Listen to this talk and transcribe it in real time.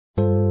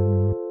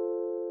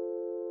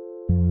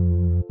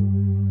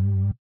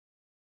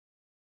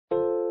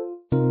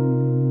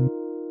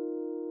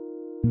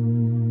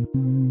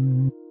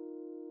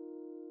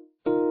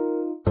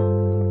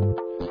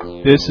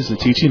This is a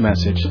teaching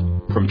message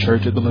from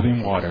Church of the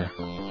Living Water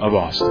of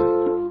Austin.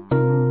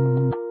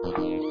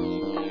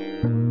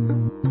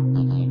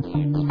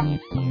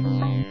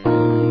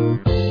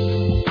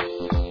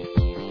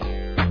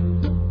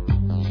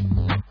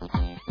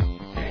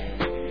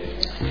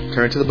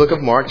 Turn to the book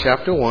of Mark,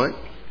 chapter 1.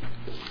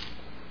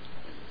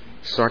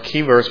 This is our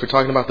key verse. We're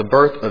talking about the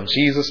birth of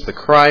Jesus the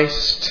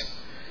Christ.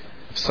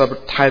 I've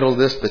subtitled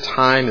this, "The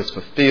Time is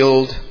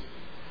Fulfilled."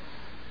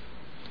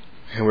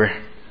 And we're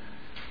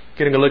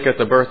getting a look at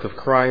the birth of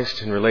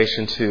Christ in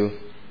relation to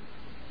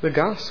the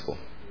gospel.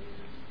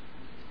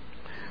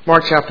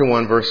 Mark chapter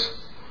 1,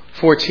 verse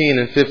 14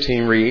 and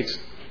 15 reads,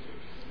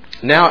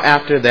 "Now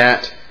after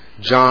that,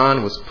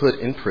 John was put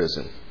in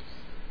prison."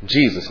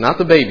 Jesus, not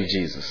the baby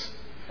Jesus.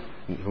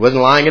 He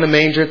wasn't lying in a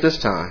manger at this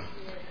time.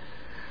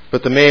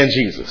 But the man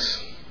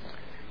Jesus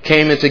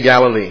came into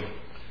Galilee,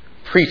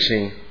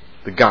 preaching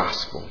the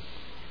gospel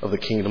of the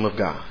kingdom of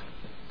God,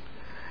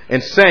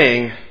 and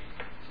saying,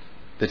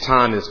 "The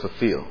time is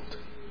fulfilled,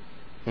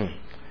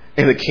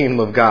 and the kingdom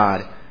of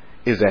God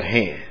is at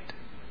hand.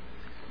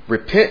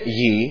 Repent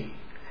ye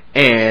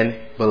and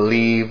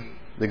believe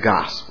the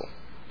gospel."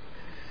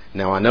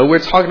 Now I know we're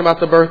talking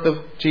about the birth of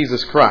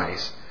Jesus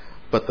Christ,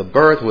 but the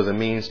birth was a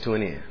means to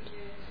an end.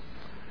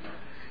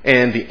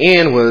 And the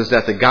end was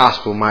that the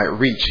gospel might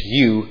reach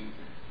you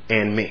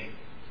and me.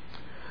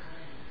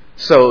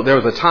 So there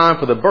was a time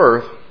for the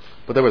birth,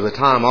 but there was a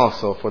time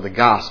also for the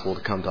gospel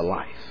to come to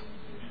life.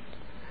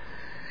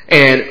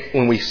 And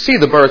when we see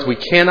the birth, we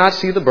cannot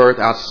see the birth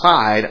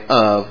outside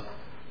of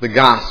the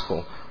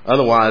gospel.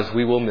 Otherwise,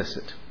 we will miss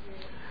it.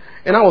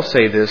 And I will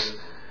say this.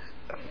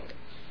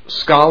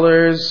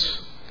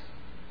 Scholars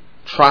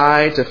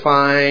try to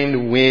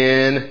find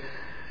when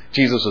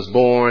Jesus was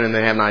born, and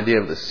they have an idea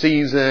of the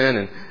season,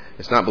 and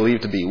it's not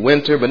believed to be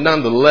winter. But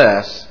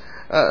nonetheless,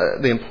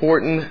 the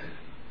important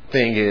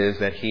thing is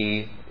that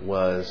he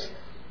was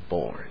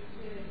born.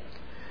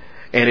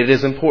 And it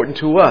is important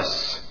to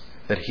us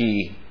that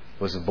he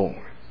was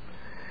born.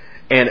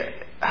 And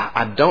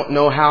I don't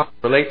know how to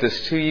relate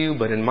this to you,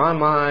 but in my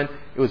mind,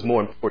 it was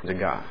more important to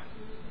God.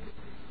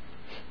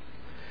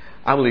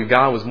 I believe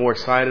God was more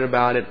excited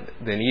about it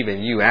than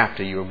even you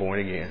after you were born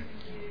again,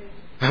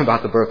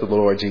 about the birth of the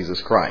Lord Jesus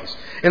Christ.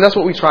 And that's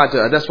what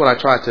I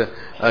tried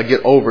to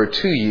get over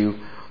to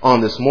you on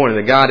this morning,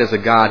 that God is a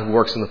God who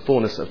works in the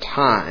fullness of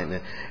time,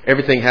 and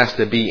everything has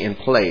to be in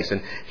place,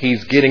 and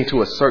he's getting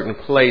to a certain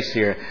place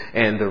here.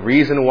 And the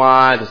reason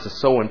why this is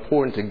so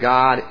important to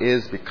God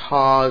is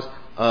because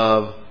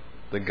of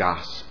the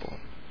gospel.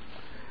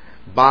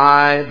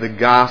 By the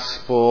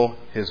gospel,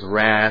 his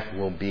wrath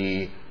will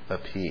be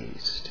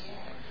appeased.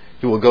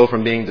 He will go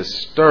from being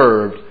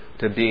disturbed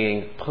to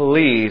being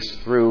pleased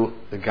through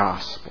the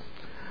gospel.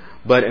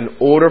 But in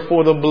order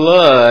for the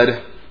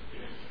blood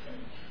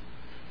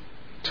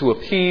to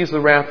appease the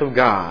wrath of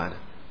God,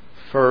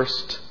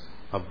 first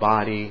a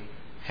body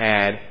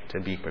had to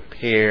be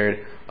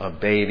prepared. A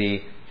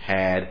baby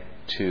had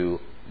to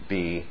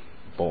be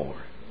born.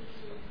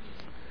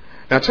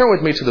 Now turn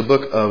with me to the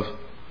book of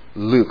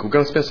Luke. We're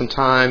going to spend some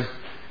time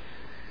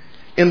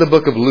in the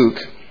book of Luke.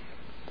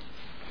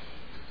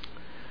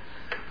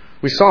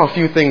 We saw a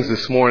few things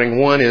this morning.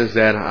 One is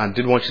that I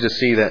did want you to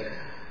see that,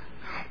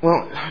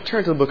 well,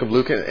 turn to the book of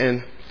Luke,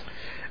 and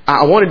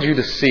I wanted you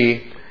to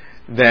see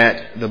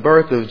that the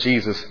birth of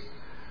Jesus,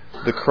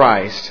 the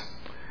Christ,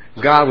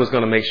 God was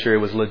going to make sure it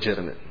was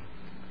legitimate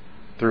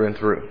through and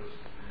through.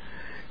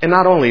 And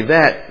not only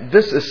that,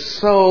 this is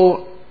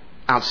so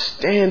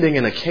outstanding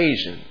an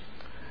occasion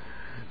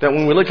that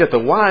when we look at the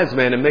wise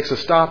men, it makes us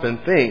stop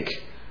and think,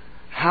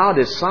 how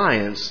did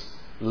science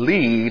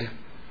lead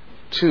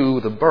to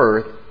the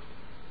birth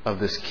of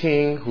this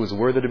king who is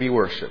worthy to be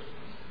worshipped?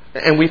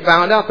 And we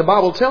found out, the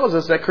Bible tells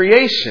us that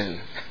creation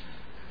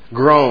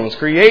groans.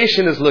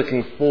 Creation is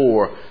looking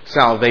for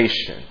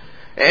salvation.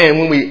 And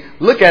when we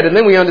look at it,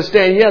 then we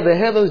understand, the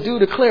heavens do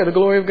declare the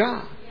glory of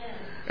God.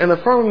 And the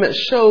firmament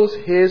shows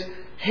his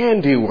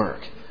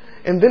handiwork.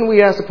 And then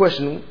we ask the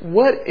question,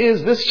 what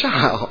is this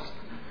child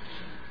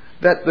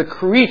that the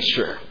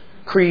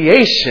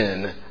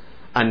creation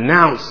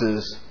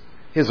announces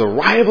his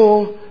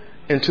arrival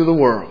into the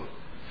world?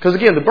 Because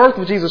again, the birth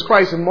of Jesus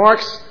Christ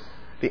marks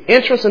the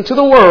entrance into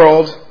the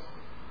world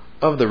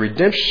of the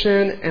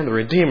redemption and the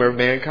Redeemer of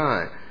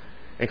mankind.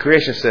 And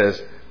creation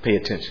says, pay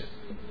attention.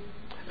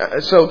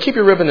 So keep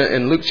your ribbon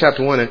in Luke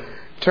chapter 1 and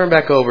turn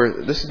back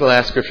over. This is the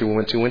last scripture we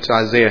went to. We went to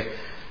Isaiah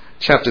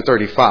chapter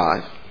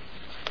 35.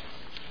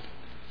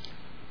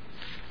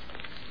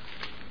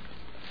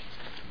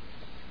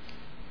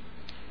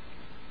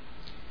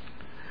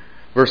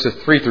 Verses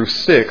 3 through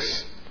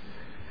 6.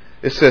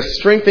 It says,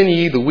 "Strengthen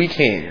ye the weak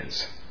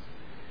hands,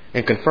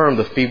 and confirm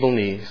the feeble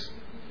knees.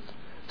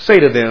 Say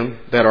to them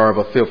that are of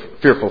a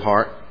fearful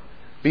heart,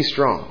 be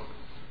strong,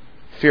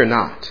 fear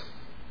not.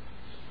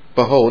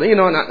 Behold,"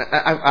 and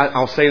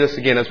I'll say this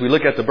again, as we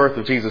look at the birth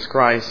of Jesus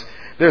Christ,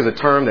 there's a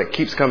term that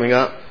keeps coming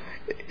up.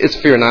 It's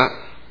fear not.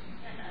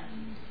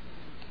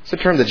 It's a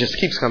term that just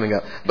keeps coming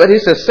up. But he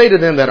says, "Say to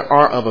them that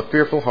are of a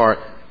fearful heart,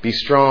 be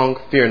strong,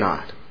 fear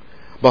not."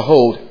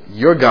 behold,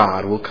 your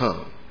God will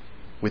come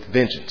with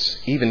vengeance,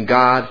 even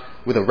God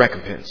with a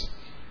recompense.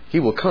 He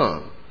will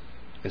come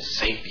and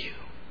save you.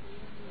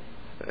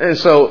 And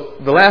so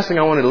the last thing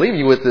I wanted to leave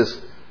you with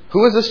is,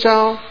 who is this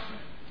child?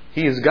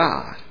 He is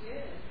God.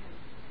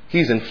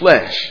 He's in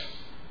flesh,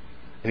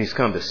 and He's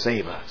come to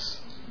save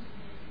us.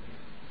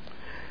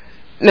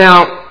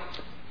 Now,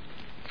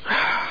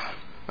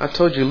 I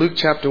told you Luke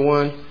chapter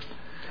 1.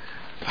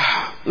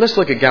 Let's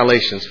look at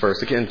Galatians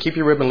first. Again, keep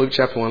your ribbon, Luke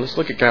chapter 1. Let's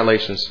look at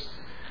Galatians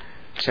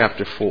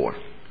chapter 4.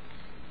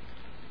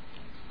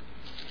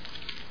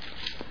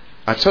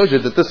 I told you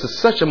that this is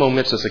such a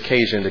momentous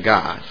occasion to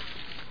God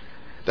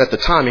that the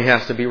timing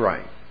has to be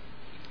right.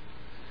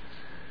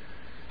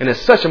 And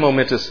it's such a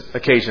momentous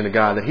occasion to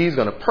God that He's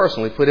going to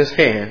personally put His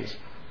hands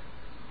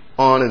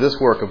on this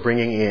work of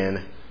bringing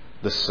in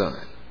the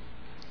Son.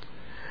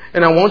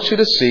 And I want you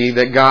to see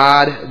that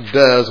God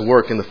does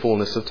work in the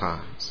fullness of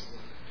times.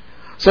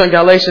 So in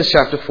Galatians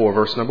chapter 4,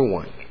 verse number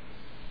 1.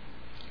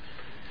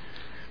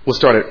 We'll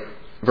start at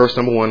verse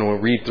number 1 and we'll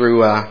read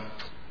through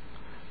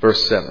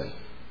verse 7.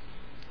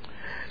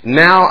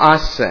 Now I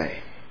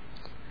say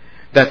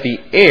that the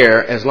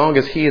heir, as long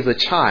as he is a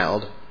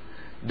child,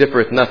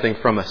 differeth nothing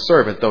from a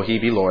servant, though he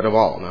be Lord of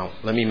all. Now,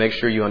 let me make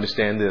sure you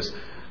understand this.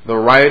 The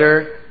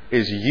writer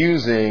is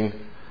using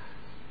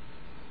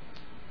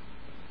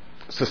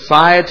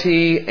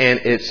society and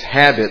its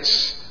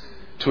habits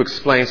to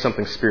explain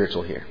something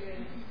spiritual here.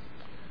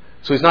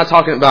 So he's not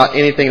talking about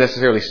anything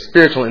necessarily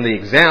spiritual in the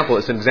example.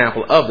 It's an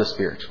example of the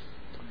spiritual.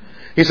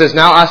 He says,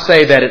 now I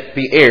say that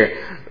the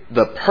heir,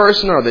 the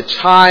person or the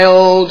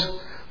child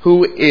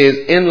who is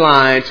in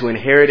line to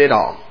inherit it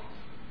all.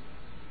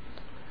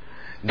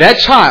 That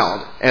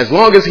child, as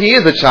long as he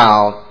is a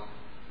child,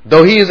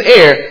 though he is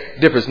heir,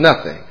 differs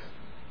nothing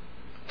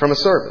from a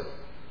servant,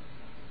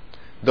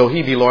 though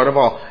he be Lord of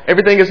all.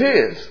 Everything is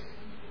his,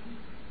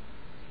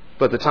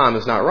 but the time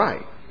is not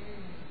right.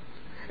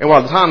 And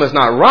while the time is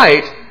not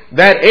right,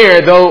 that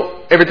heir,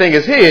 though everything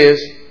is his,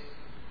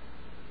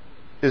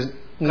 is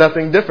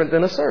nothing different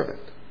than a servant.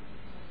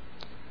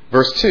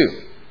 Verse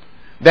 2.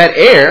 That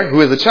heir,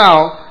 who is a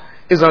child,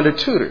 is under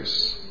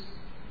tutors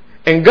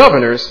and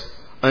governors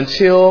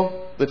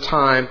until the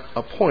time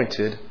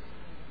appointed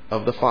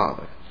of the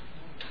Father.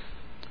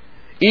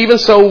 Even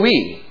so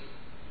we,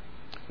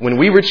 when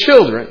we were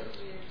children,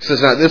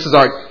 says now this is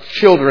our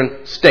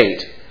children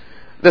state.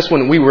 That's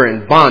when we were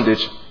in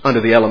bondage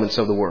under the elements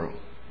of the world.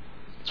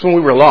 It's when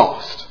we were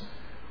lost.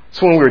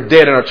 It's when we were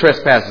dead in our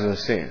trespasses and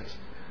sins.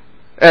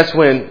 That's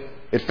when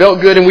it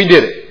felt good and we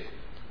did it.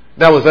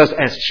 That was us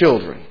as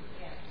children.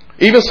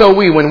 Even so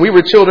we, when we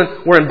were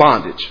children, were in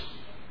bondage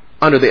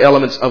under the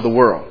elements of the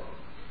world.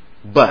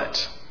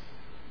 But,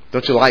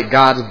 don't you like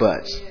God's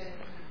buts?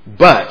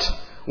 But,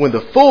 when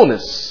the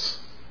fullness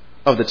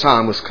of the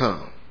time was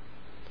come,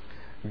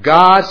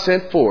 God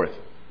sent forth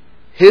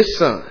His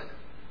Son,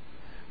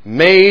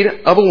 made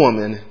of a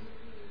woman,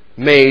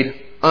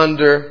 made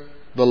under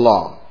the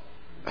law.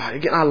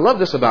 Again, I love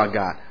this about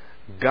God.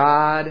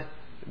 God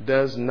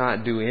does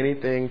not do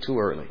anything too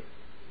early.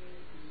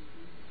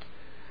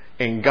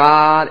 And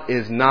God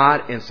is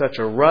not in such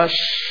a rush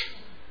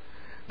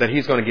that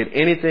He's going to get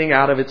anything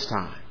out of its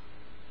time.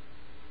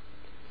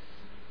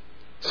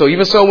 So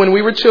even so, when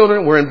we were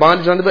children, we're in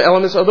bondage under the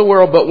elements of the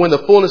world. But when the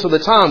fullness of the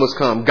time was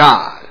come,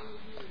 God,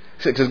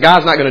 because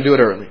God's not going to do it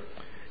early.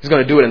 He's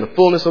going to do it in the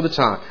fullness of the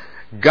time.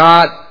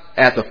 God,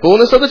 at the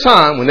fullness of the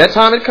time, when that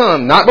time had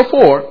come, not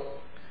before,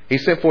 He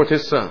sent forth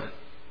His Son,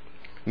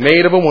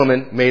 made of a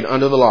woman, made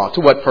under the law.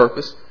 To what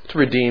purpose? To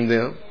redeem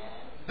them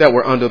that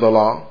were under the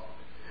law,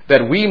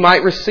 that we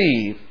might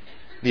receive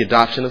the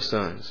adoption of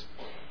sons.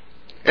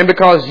 And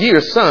because ye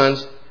are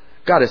sons,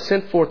 God has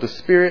sent forth the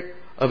Spirit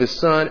of His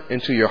Son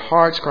into your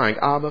hearts, crying,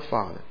 Abba,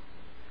 Father.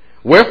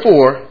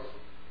 Wherefore,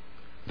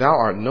 thou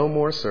art no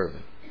more a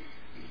servant.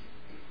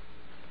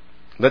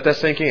 Let that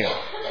sink in.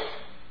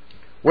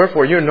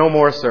 Wherefore, you're no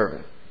more a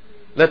servant.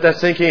 Let that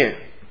sink in.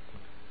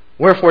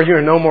 Wherefore,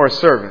 you're no more a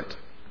servant,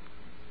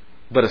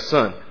 but a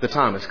son. The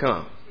time has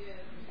come.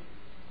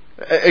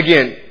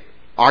 Again,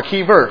 our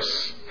key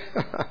verse.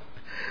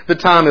 The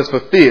time is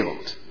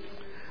fulfilled.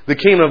 The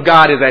kingdom of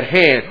God is at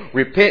hand.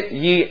 Repent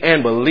ye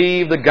and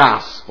believe the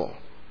gospel.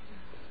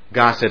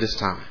 God said it's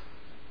time.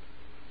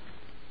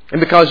 And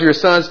because you're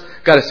sons,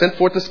 God has sent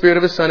forth the Spirit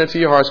of His Son into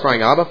your hearts,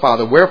 crying, Abba,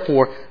 Father.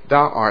 Wherefore,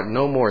 thou art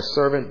no more a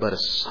servant, but a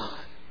son.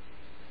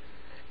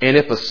 And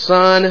if a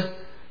son,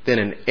 then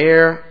an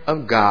heir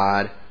of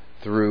God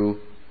through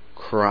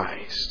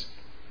Christ.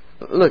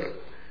 Look,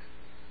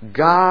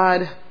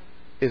 God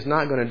is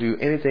not going to do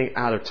anything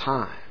out of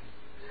time.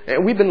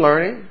 And we've been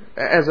learning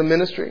as a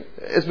ministry.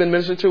 It's been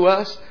ministered to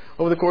us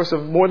over the course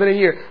of more than a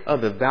year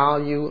of the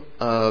value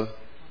of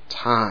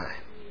time.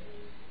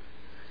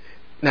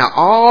 Now,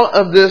 all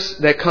of this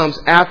that comes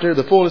after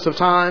the fullness of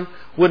time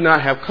would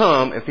not have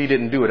come if He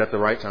didn't do it at the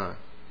right time.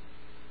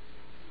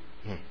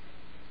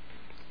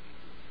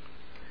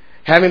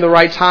 Having the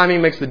right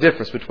timing makes the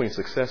difference between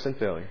success and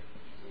failure.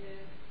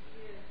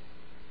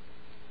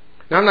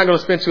 Now, I'm not going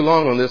to spend too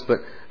long on this, but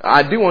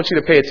I do want you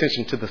to pay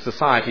attention to the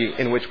society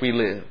in which we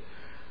live.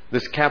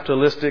 This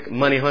capitalistic,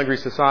 money-hungry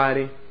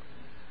society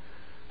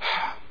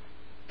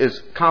is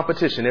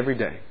competition every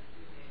day.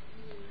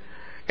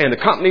 And the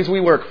companies we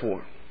work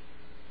for,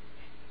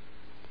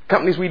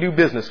 companies we do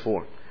business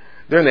for,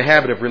 they're in the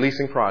habit of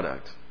releasing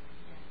products.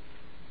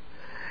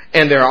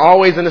 And they're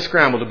always in a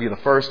scramble to be the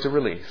first to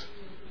release.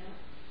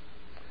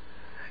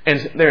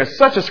 And there's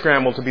such a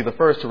scramble to be the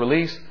first to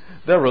release,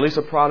 they'll release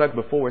a product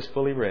before it's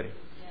fully ready.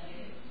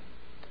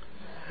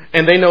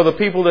 And they know the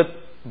people that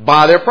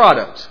buy their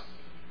products.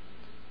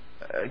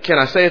 Can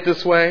I say it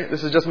this way?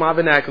 This is just my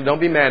vernacular. Don't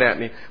be mad at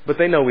me. But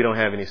they know we don't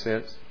have any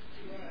sense.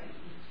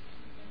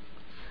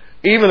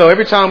 Even though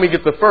every time we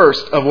get the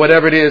first of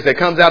whatever it is that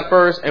comes out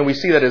first and we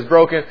see that it's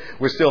broken,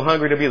 we're still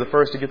hungry to be the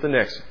first to get the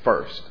next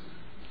first.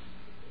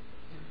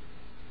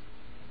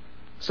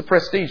 It's a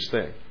prestige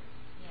thing.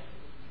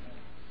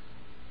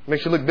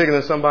 Makes you look bigger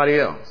than somebody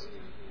else.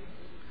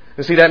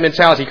 And see, that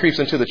mentality creeps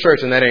into the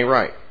church, and that ain't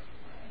right.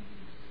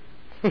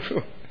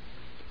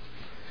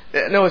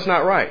 No, it's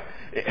not right.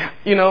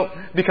 You know,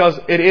 because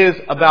it is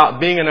about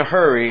being in a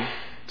hurry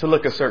to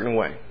look a certain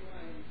way.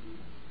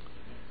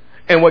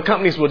 And what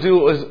companies will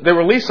do is they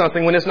release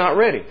something when it's not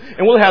ready.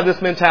 And we'll have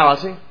this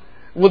mentality.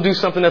 We'll do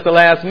something at the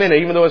last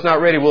minute. Even though it's not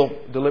ready, we'll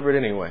deliver it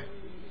anyway.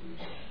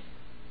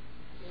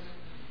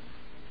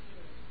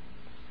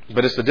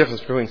 But it's the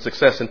difference between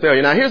success and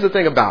failure. Now, here's the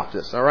thing about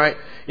this, all right?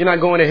 You're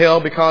not going to hell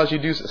because you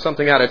do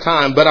something at a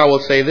time. But I will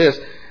say this.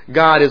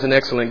 God is an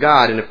excellent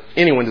God. And if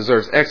anyone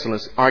deserves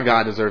excellence, our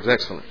God deserves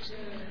excellence.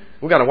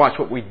 We've got to watch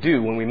what we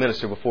do when we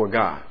minister before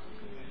God.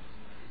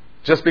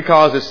 Just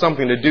because it's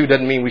something to do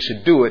doesn't mean we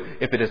should do it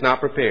if it is not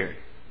prepared.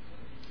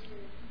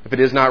 If it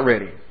is not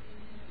ready.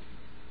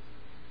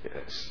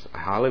 Yes.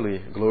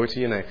 Hallelujah. Glory to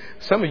your name.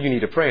 Some of you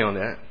need to pray on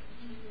that.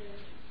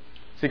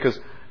 See, because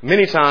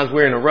many times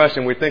we're in a rush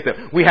and we think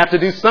that we have to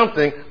do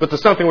something, but the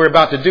something we're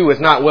about to do is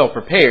not well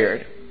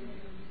prepared.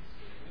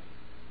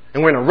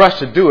 And we're in a rush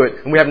to do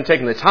it, and we haven't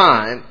taken the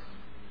time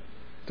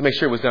to make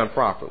sure it was done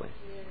properly.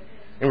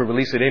 And we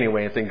release it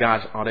anyway and think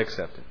God ought to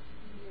accept it.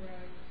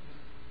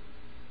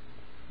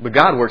 But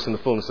God works in the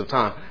fullness of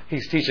time.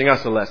 He's teaching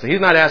us a lesson.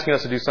 He's not asking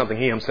us to do something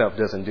He Himself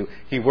doesn't do.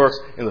 He works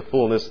in the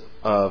fullness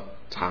of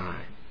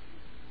time.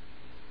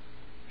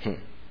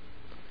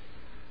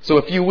 So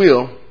if you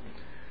will,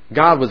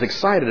 God was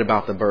excited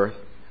about the birth,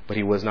 but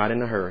He was not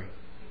in a hurry.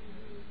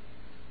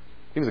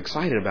 He was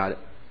excited about it,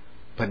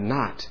 but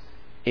not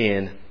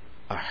in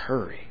a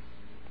hurry.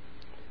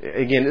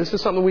 Again, this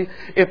is something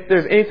if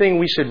there's anything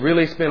we should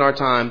really spend our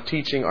time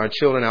teaching our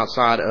children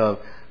outside of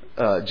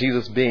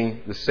Jesus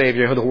being the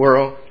Savior of the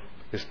world,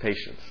 is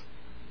patience.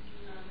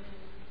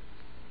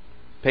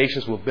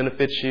 Patience will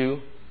benefit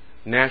you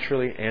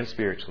naturally and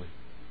spiritually.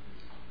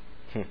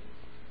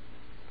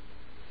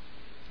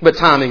 But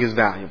timing is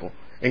valuable.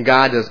 And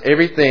God does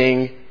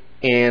everything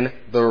in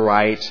the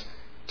right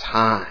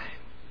time.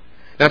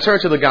 Now turn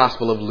to the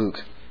Gospel of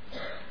Luke.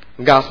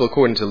 The Gospel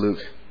according to Luke,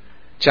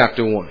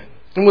 chapter 1.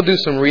 And we'll do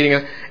some reading.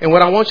 And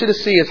what I want you to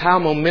see is how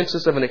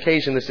momentous of an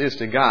occasion this is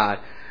to God.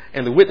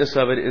 And the witness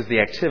of it is the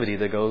activity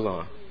that goes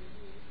on.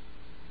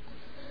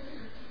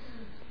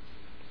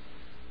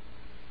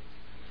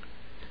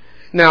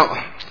 Now,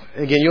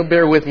 again, you'll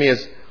bear with me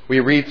as we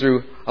read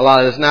through a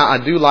lot of this. Now, I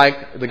do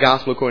like the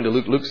Gospel according to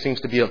Luke. Luke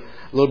seems to be a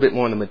little bit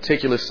more on the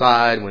meticulous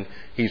side when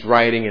he's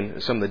writing,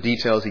 and some of the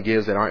details he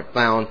gives that aren't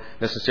found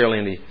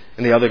necessarily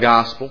in the other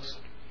Gospels.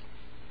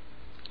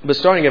 But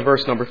starting at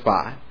verse number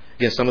 5.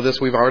 Again, some of this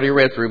we've already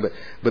read through,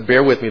 but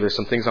bear with me. There's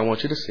some things I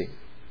want you to see.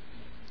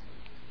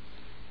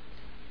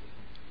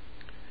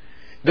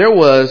 There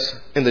was,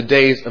 in the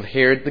days of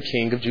Herod the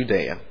king of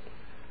Judea,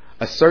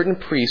 a certain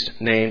priest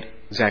named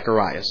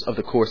Zacharias of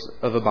the course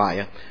of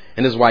Abiah,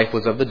 and his wife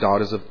was of the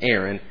daughters of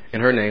Aaron,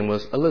 and her name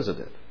was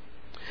Elizabeth.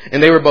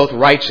 And they were both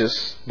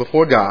righteous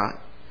before God,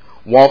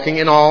 walking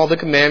in all the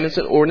commandments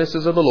and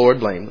ordinances of the Lord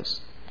blameless.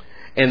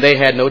 And they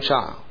had no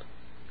child,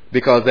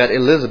 because that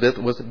Elizabeth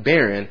was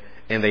barren,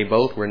 and they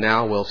both were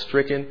now well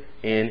stricken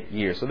in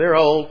years. So they're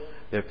old,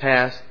 they're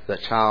past the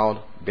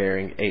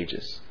childbearing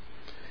ages.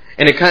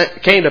 And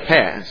it came to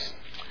pass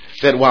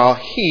that while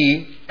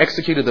he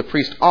executed the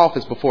priest's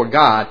office before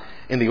God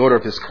in the order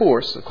of his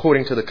course,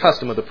 according to the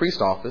custom of the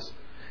priest's office,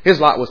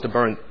 his lot was to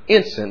burn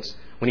incense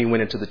when he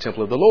went into the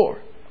temple of the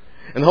Lord.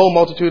 And the whole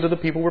multitude of the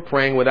people were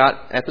praying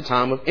without at the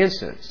time of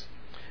incense.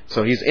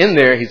 So he's in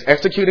there, he's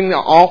executing the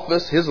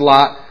office, his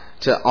lot,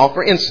 to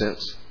offer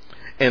incense.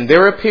 And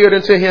there appeared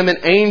unto him an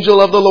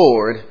angel of the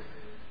Lord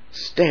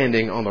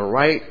standing on the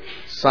right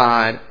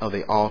side of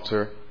the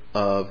altar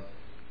of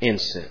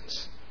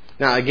incense.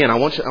 Now, again, I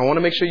want to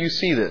make sure you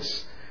see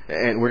this.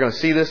 And we're going to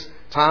see this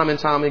time and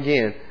time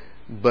again.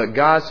 But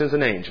God sends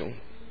an angel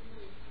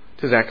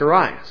to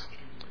Zacharias.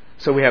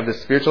 So we have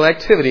this spiritual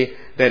activity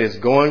that is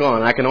going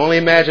on. I can only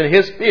imagine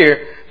his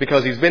fear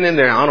because he's been in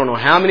there I don't know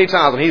how many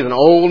times, and he's an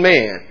old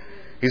man.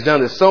 He's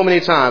done this so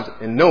many times,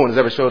 and no one has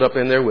ever showed up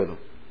in there with him.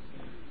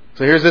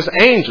 So here's this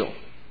angel.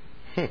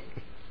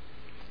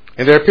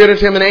 And there appeared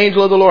unto him an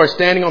angel of the Lord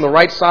standing on the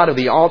right side of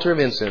the altar of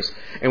incense.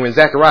 And when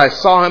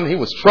Zacharias saw him, he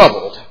was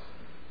troubled,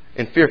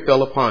 and fear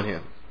fell upon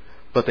him.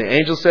 But the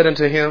angel said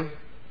unto him,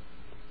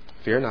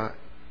 Fear not.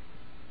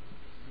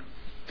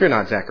 Fear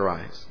not,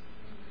 Zacharias,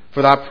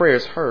 for thy prayer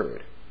is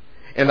heard.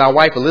 And thy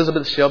wife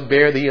Elizabeth shall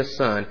bear thee a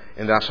son,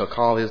 and thou shalt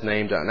call his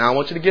name John. Now I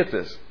want you to get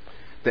this.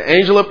 The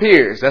angel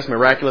appears. That's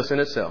miraculous in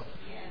itself.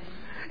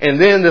 And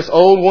then this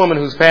old woman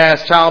who's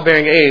past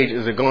childbearing age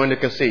is going to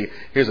conceive.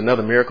 Here's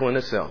another miracle in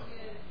itself.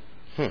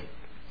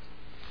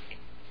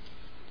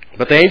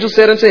 But the angel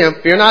said unto him,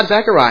 Fear not,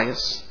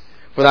 Zacharias,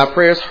 for thy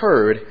prayer is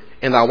heard,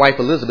 and thy wife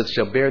Elizabeth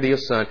shall bear thee a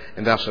son,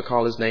 and thou shalt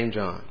call his name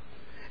John.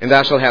 And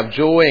thou shalt have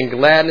joy and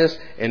gladness,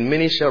 and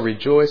many shall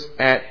rejoice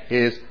at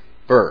his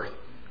birth.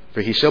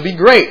 For he shall be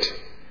great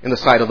in the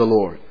sight of the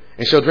Lord,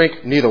 and shall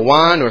drink neither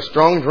wine nor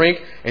strong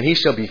drink, and he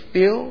shall be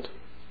filled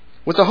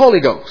with the Holy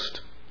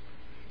Ghost,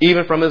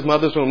 even from his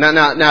mother's womb.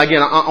 Now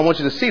again, I want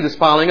you to see this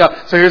following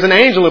up. So here's an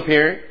angel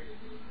appearing,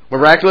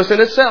 miraculous in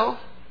itself.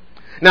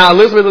 Now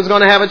Elizabeth is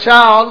going to have a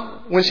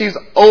child when she's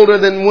older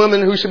than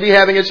women who should be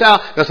having a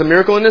child. That's a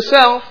miracle in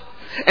itself.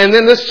 And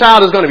then this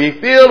child is going to be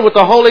filled with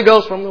the Holy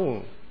Ghost from the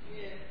womb.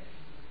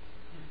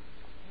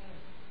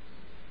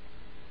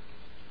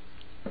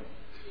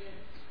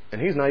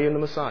 And he's not even the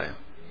Messiah.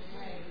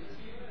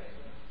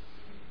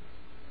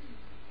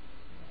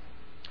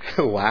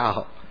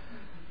 Wow.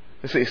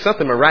 You see,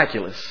 something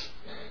miraculous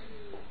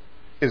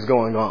is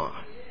going on.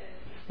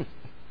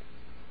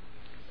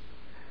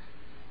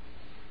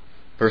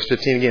 Verse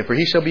 15 again. For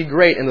he shall be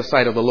great in the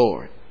sight of the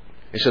Lord,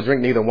 and shall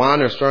drink neither wine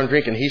nor strong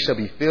drink, and he shall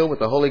be filled with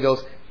the Holy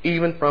Ghost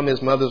even from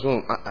his mother's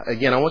womb.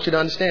 Again, I want you to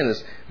understand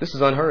this. This is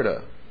unheard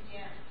of.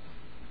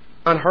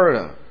 Unheard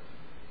of.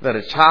 That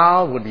a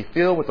child would be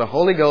filled with the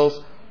Holy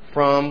Ghost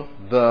from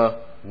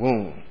the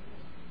womb.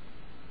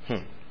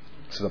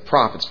 So the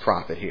prophet's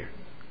prophet here.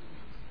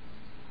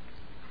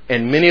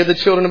 And many of the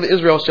children of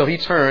Israel shall he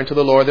turn to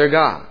the Lord their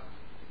God.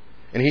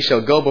 And he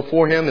shall go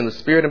before him in the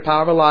spirit and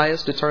power of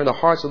Elias, to turn the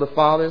hearts of the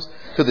fathers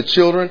to the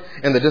children,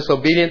 and the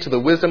disobedient to the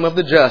wisdom of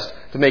the just,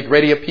 to make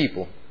ready a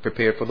people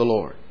prepared for the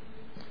Lord.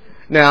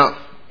 Now,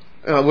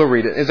 we'll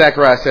read it. And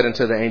Zacharias said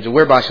unto the angel,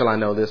 Whereby shall I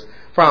know this?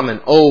 For I am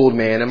an old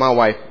man, and my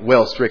wife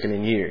well stricken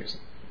in years.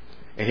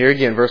 And here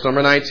again, verse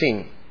number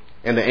 19.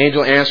 And the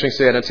angel answering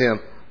said unto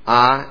him,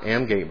 I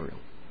am Gabriel.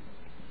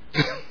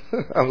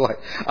 I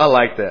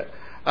like that.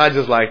 I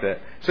just like that.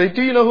 Say,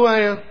 do you know who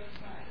I am?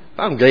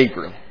 I'm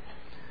Gabriel,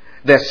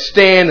 that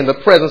stand in the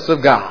presence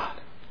of God.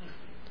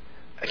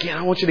 Again,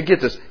 I want you to get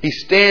this. He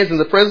stands in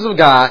the presence of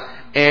God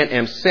and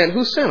am sent.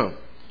 Who sent him?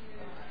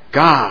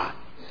 God,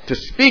 to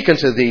speak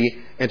unto thee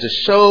and to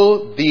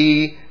show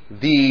thee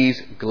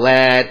these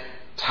glad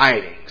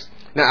tidings.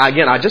 Now,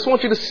 again, I just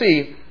want you to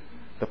see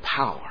the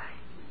power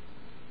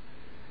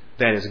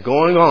that is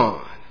going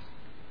on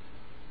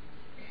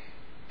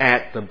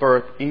at the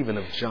birth even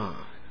of John.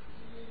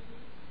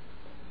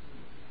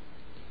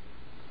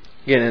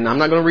 Again, and I'm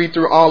not going to read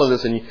through all of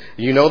this, and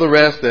you know the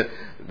rest, that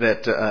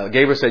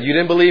Gabriel said, you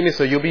didn't believe me,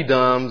 so you'll be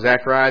dumb.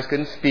 Zacharias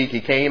couldn't speak.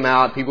 He came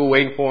out. People were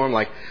waiting for him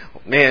like,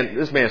 man,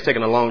 this man's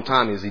taking a long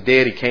time. Is he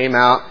dead? He came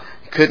out.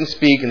 He couldn't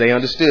speak, and they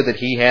understood that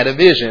he had a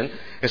vision.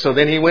 And so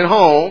then he went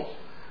home.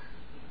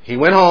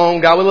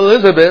 Got with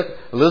Elizabeth.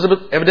 Elizabeth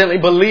evidently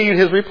believed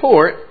his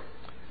report.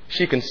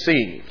 She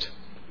conceived.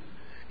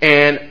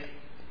 And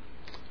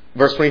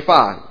verse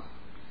 25,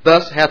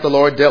 Thus hath the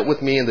Lord dealt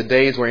with me in the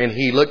days wherein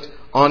he looked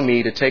on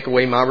me to take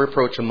away my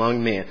reproach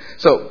among men.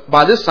 So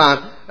by this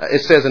time,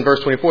 it says in verse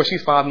 24,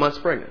 she's 5 months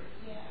pregnant.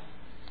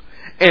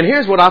 And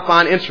here's what I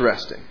find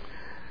interesting.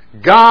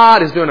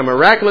 God is doing a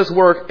miraculous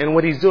work, and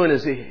what he's doing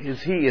is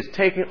he is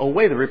taking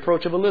away the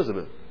reproach of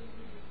Elizabeth.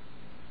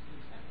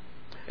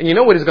 And you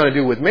know what he's going to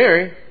do with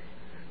Mary?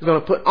 He's going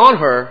to put on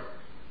her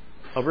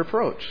a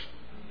reproach.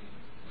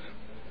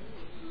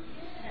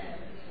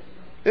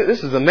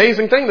 This is an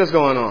amazing thing that's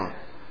going on.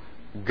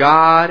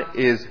 God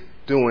is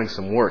doing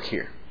some work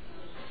here.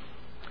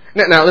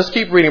 Now let's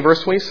keep reading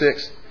verse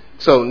 26.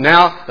 So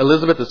now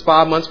Elizabeth is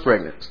 5 months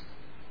pregnant.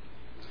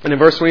 And in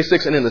verse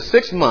 26, and in the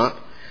 6th month,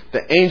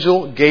 the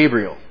angel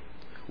Gabriel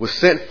was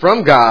sent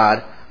from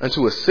God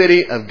unto a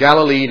city of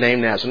Galilee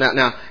named Nazareth.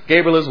 Now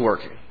Gabriel is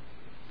working.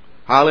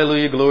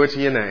 Hallelujah, glory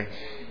to your name.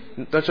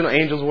 Don't you know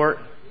angels work?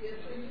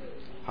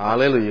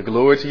 Hallelujah,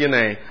 glory to your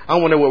name. I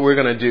wonder what we're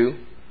going to do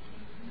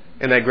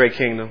in that great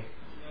kingdom.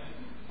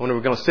 I wonder if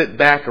we're going to sit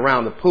back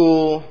around the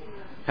pool,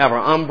 have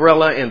our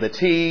umbrella and the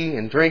tea,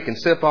 and drink and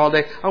sip all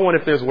day. I wonder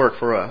if there's work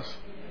for us.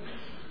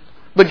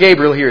 But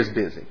Gabriel here is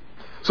busy.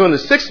 So in the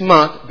 6th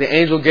month, the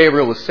angel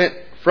Gabriel was sent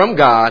from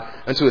God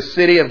unto a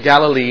city of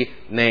Galilee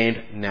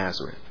named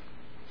Nazareth,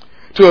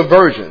 to a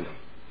virgin,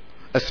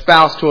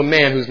 espoused to a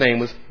man whose name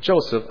was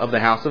Joseph, of the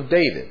house of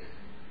David.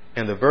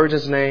 And the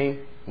virgin's name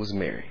was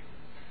Mary.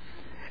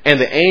 And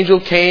the angel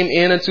came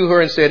in unto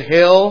her and said,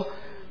 Hail,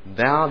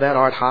 thou that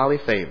art highly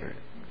favored.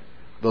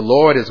 The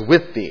Lord is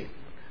with thee.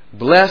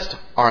 Blessed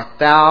art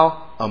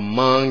thou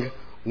among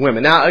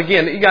women. Now,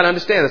 again, you got to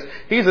understand this.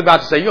 He's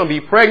about to say you're going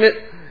to be pregnant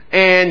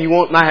and you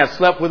won't not have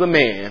slept with a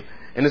man.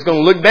 And it's going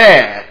to look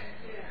bad.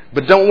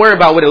 But don't worry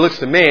about what it looks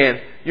to man.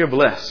 You're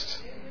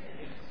blessed.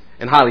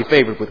 and highly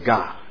favored with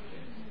God.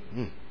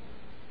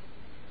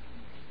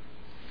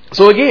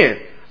 So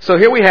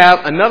here we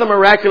have another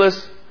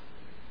miraculous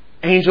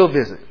angel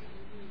visit.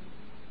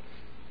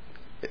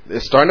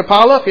 It's starting to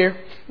pile up here.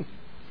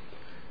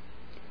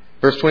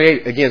 Verse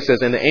 28 again says,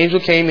 "And the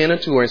angel came in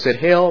unto her and said,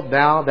 Hail,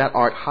 thou that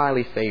art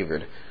highly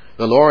favored.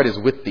 The Lord is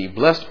with thee.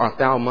 Blessed art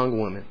thou among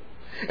women.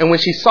 And when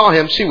she saw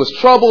him, she was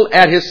troubled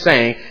at his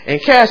saying,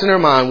 and cast in her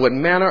mind what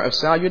manner of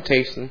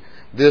salutation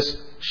this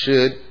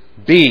should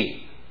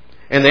be.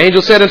 And the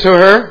angel said unto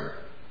her,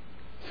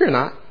 Fear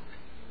not."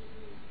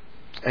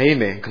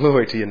 Amen.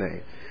 Glory to your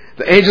name.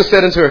 The angel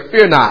said unto her,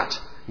 "Fear not,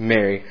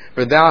 Mary,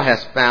 for thou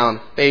hast found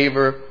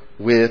favor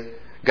with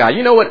God."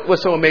 You know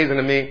what's so amazing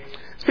to me?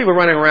 It's people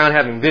running around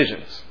having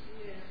visions.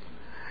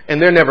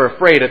 And they're never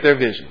afraid at their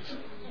visions.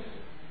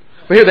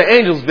 But here the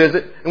angels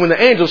visit, and when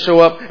the angels show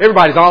up,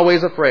 everybody's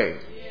always afraid.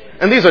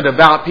 And these are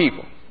devout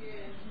people.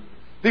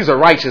 These are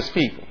righteous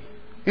people.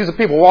 These are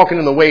people walking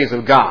in the ways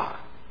of God.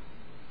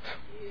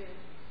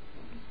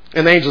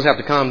 And the angels have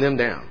to calm them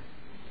down.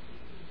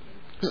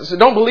 So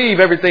don't believe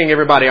everything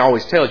everybody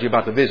always tells you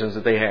about the visions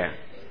that they have.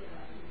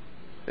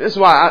 This is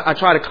why I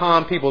try to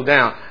calm people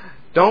down.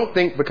 Don't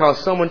think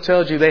because someone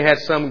tells you they had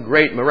some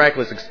great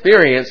miraculous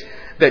experience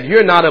that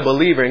you're not a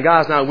believer and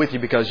God's not with you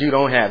because you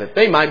don't have it.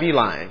 They might be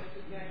lying.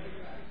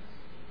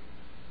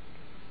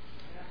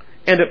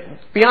 And to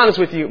be honest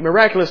with you,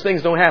 miraculous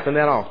things don't happen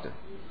that often.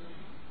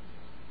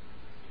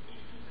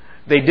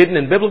 They didn't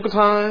in biblical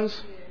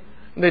times,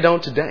 and they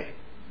don't today.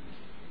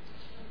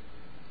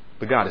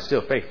 But God is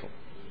still faithful.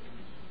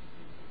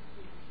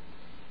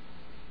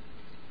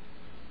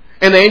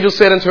 And the angel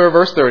said unto her,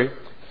 verse 30,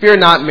 "Fear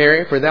not,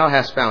 Mary, for thou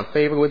hast found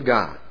favor with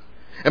God.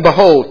 And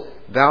behold,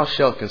 thou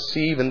shalt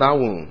conceive in thy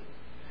womb,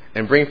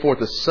 and bring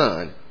forth a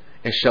son,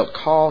 and shalt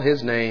call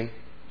his name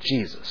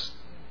Jesus.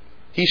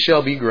 He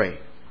shall be great,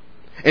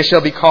 and shall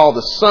be called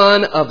the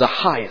Son of the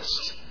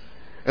Highest.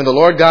 And the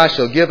Lord God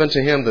shall give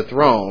unto him the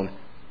throne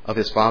of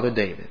his father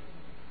David.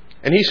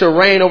 And he shall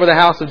reign over the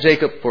house of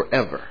Jacob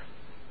forever.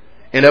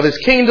 And of his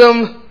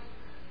kingdom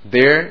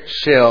there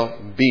shall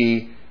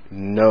be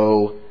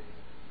no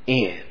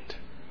end."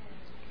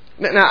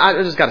 Now,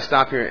 I just got to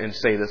stop here and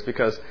say this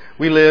because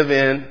we live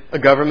in a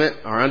government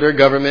or under a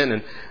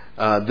government,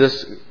 and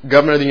this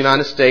government of the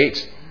United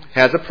States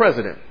has a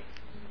president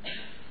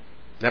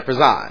that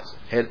presides,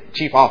 head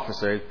chief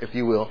officer, if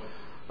you will,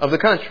 of the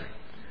country.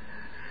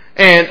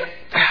 And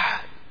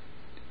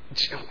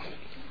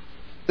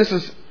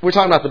we're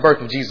talking about the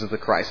birth of Jesus the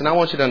Christ, and I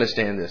want you to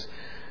understand this.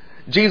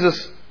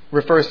 Jesus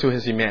refers to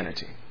his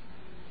humanity.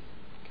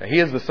 Okay, he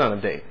is the Son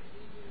of David.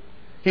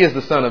 He is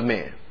the Son of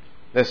Man.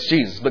 That's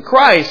Jesus. But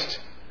Christ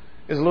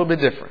is a little bit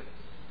different.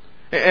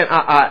 And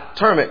I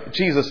term it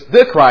Jesus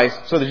the Christ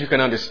so that you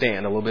can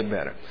understand a little bit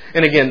better.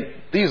 And again,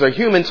 these are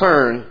human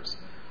terms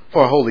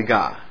for a holy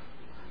God.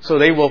 So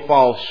they will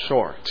fall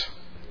short.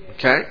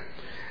 Okay?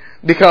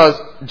 Because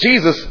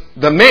Jesus,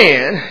 the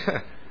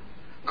man,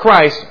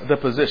 Christ, the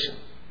position.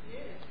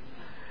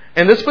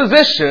 And this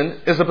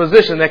position is a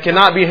position that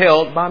cannot be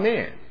held by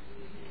man.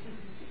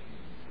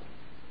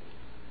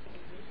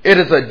 It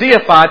is a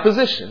deified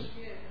position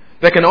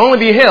that can only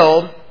be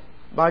held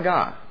by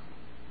God.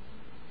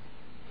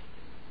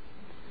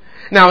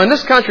 Now, in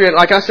this country,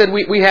 like I said,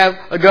 we have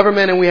a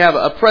government and we have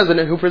a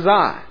president who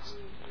presides.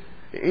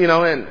 You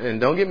know, and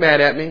don't get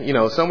mad at me. You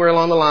know, somewhere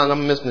along the line,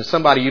 I'm missing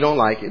somebody you don't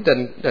like. It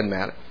doesn't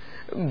matter.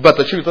 But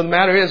the truth of the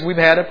matter is, we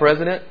have a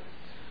president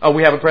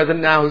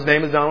now whose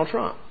name is Donald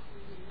Trump.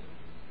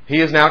 He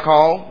is now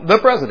called the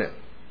president.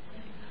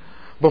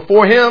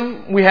 Before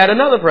him, we had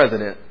another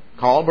president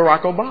called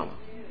Barack Obama.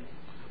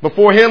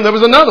 Before him, there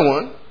was another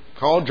one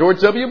called George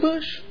W.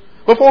 Bush.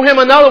 Before him,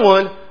 another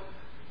one,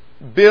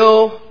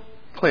 Bill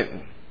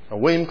Clinton, or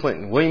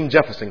William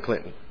Jefferson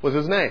Clinton was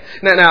his name.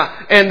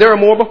 Now, and there are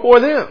more before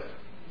them.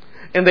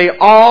 And they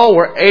all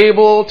were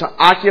able to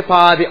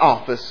occupy the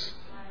office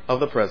of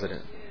the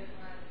president.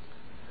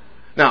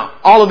 Now,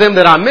 all of them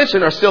that I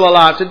mentioned are still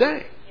alive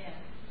today.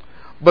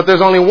 But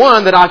there's only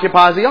one that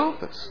occupies the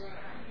office.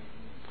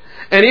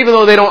 And even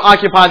though they don't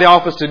occupy the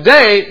office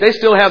today, they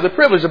still have the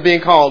privilege of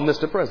being called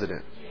Mr.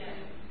 President.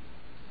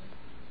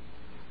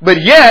 But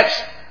yet,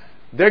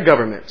 their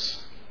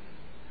governments,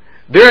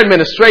 their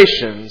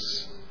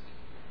administrations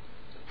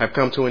have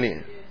come to an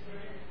end.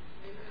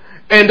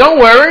 And don't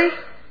worry,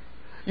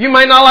 you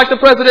might not like the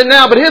president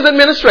now, but his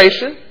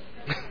administration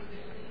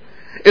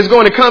is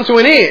going to come to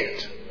an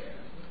end.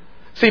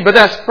 See, but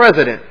that's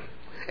president.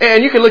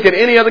 And you can look at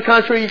any other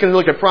country, you can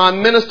look at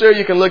prime minister,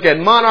 you can look at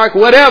monarch,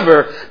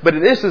 whatever, but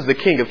this is the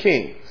King of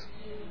Kings.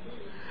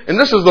 And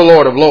this is the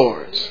Lord of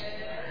Lords.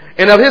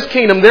 And of his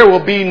kingdom there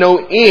will be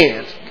no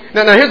end.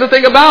 Now here's the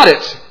thing about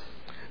it.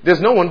 There's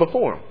no one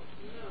before him.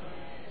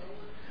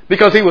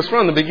 Because he was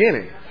from the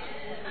beginning.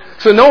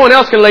 So no one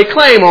else can lay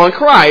claim on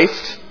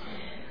Christ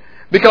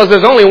because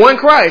there's only one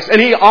Christ,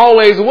 and he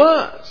always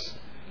was.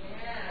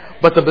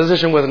 But the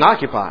position wasn't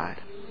occupied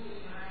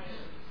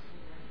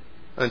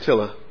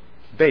until a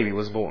baby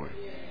was born.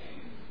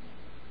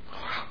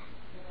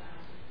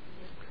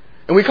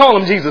 And we call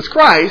him Jesus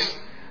Christ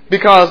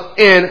Because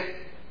in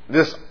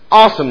this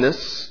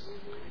awesomeness,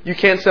 you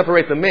can't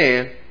separate the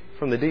man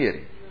from the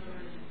deity.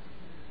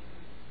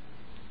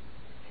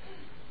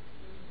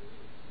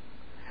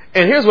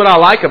 And here's what I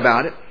like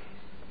about it.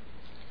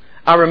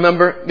 I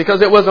remember,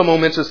 because it was a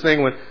momentous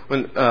thing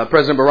when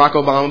President Barack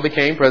Obama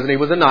became president, he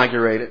was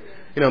inaugurated.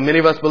 You know, many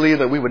of us believe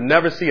that we would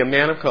never see a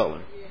man of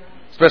color,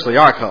 especially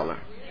our color,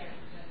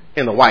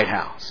 in the White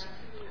House.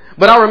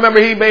 But I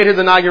remember he made his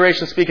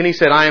inauguration speech and he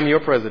said, "I am your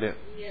president."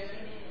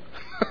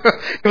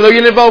 Even though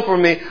you didn't vote for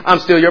me, I'm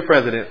still your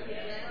president.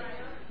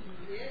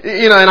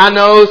 You know, and I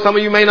know some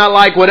of you may not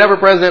like whatever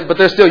president, but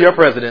they're still your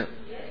president.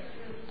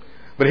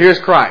 But here's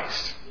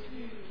Christ.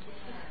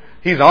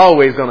 He's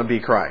always going to be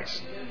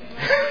Christ.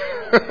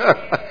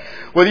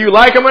 Whether you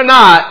like him or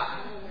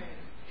not,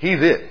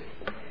 he's it.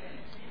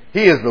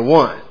 He is the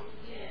one.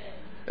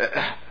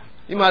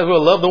 You might as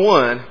well love the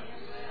one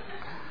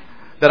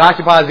that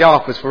occupies the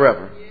office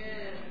forever.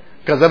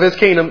 Because of his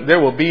kingdom, there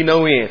will be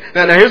no end.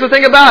 Now here's the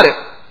thing about it.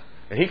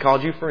 And he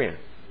called you friend.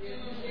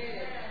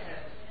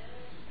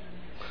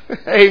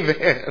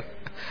 Amen.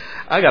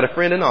 I got a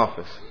friend in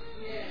office.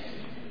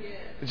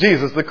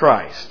 Jesus the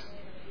Christ.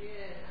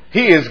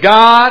 He is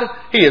God,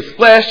 He is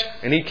flesh,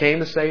 and He came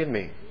to save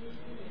me.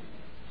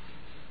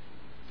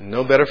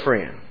 No better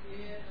friend.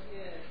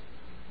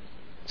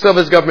 So of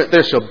His government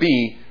there shall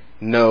be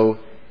no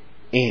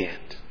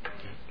end.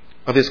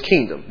 Of His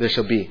kingdom there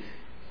shall be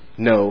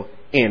no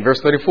end.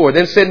 Verse 34,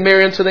 then said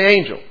Mary unto the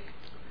angel,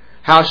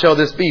 how shall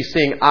this be,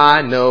 seeing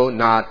I know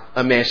not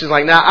a man? She's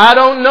like, now I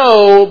don't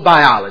know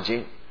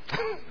biology,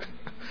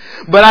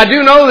 but I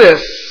do know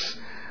this,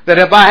 that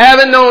if I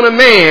haven't known a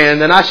man,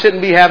 then I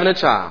shouldn't be having a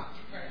child.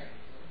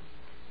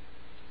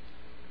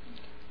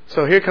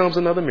 So here comes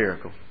another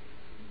miracle.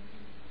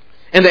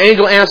 And the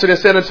angel answered and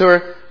said unto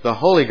her, the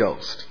Holy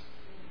Ghost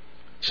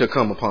shall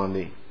come upon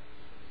thee,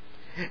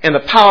 and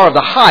the power of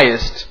the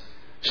highest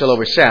shall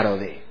overshadow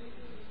thee.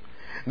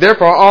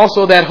 Therefore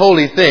also that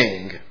holy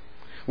thing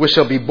which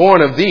shall be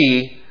born of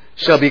thee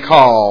shall be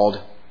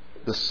called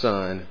the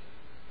Son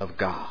of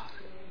God.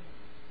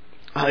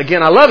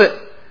 Again, I love it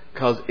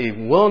because it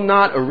will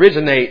not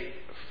originate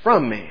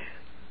from man.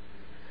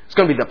 It's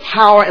going to be the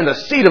power and the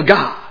seed of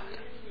God.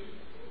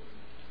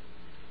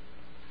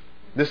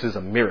 This is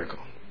a miracle.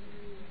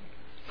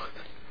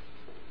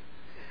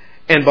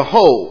 And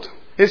behold,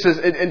 this is,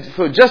 and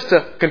so just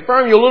to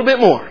confirm you a little bit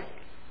more.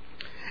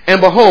 And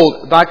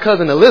behold, thy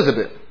cousin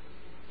Elizabeth,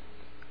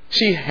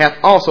 she hath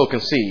also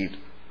conceived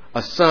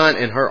a son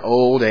in her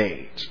old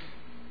age.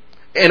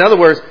 In other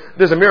words,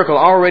 there's a miracle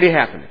already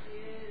happening.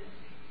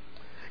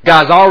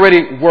 God's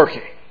already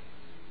working.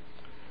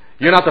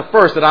 You're not the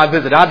first that I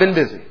visit. I've been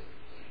busy.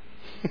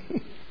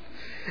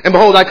 And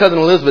behold, thy cousin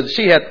Elizabeth,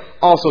 she hath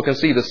also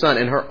conceived a son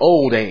in her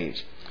old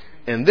age.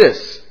 And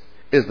this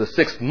is the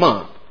 6th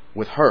month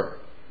with her,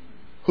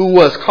 who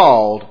was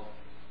called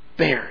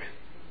barren.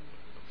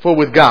 For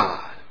with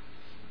God,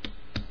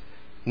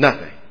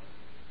 nothing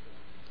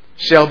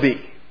shall be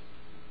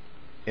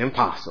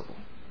impossible.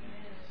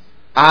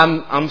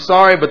 I'm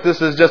sorry, but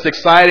this is just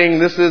exciting.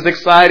 This is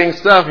exciting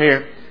stuff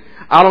here.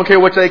 I don't care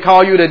what they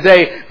call you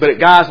today, but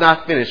God's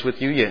not finished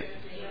with you yet.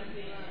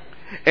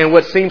 And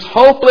what seems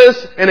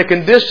hopeless in a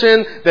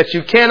condition that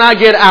you cannot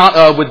get out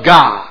of with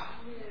God,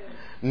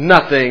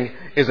 nothing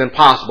is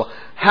impossible.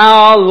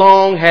 How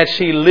long had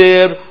she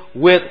lived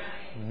with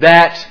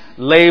that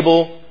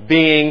label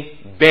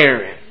being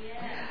barren?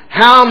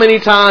 How many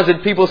times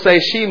did people say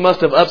she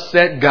must have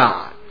upset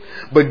God?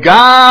 But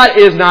God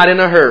is not in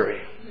a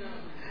hurry.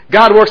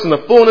 God works in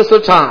the fullness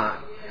of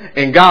time.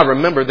 And God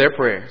remembered their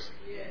prayers.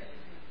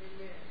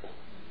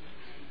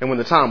 And when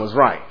the time was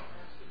right.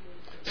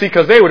 See,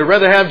 because they would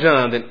rather have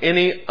John than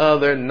any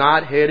other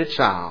knot-headed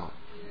child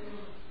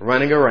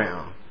running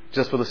around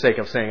just for the sake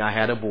of saying, I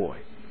had a boy.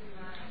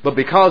 But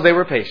because they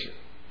were patient.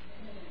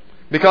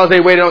 Because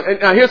they waited on.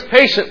 Now here's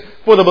patient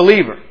for the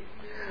believer.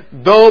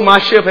 Though my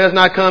ship has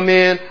not come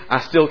in, I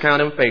still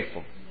count him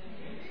faithful.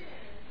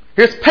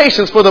 Here's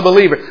patience for the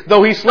believer.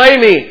 Though he slay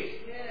me,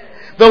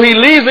 though he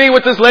leaves me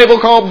with this label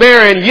called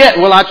barren, yet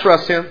will I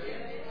trust him.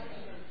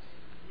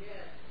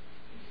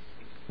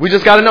 We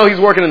just got to know he's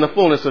working in the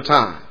fullness of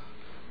time.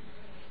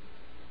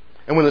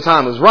 And when the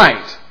time is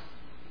right,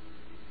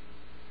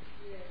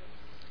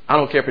 I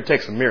don't care if it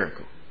takes a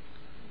miracle.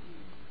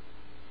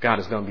 God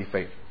is going to be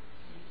faithful.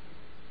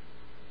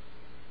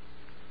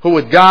 For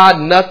with God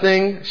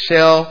nothing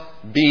shall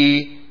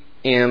be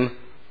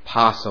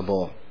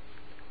impossible.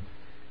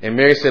 And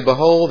Mary said,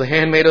 behold, the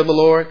handmaid of the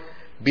Lord,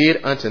 be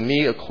it unto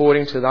me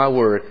according to thy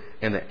word.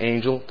 And the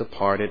angel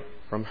departed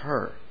from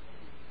her.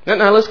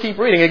 Now let's keep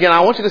reading. Again,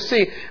 I want you to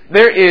see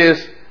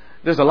there's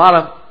a lot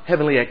of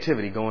heavenly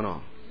activity going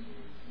on.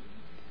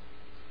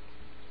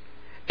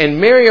 And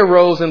Mary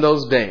arose in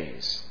those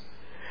days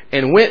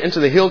and went into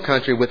the hill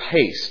country with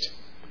haste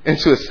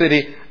into a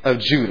city of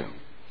Judah,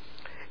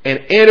 and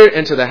entered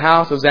into the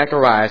house of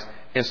Zacharias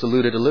and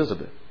saluted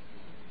Elizabeth.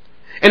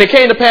 And it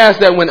came to pass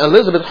that when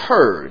Elizabeth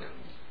heard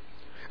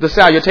the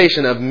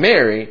salutation of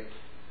Mary,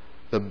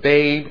 the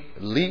babe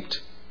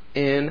leaped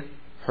in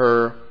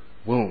her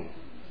womb.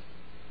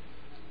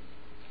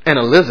 And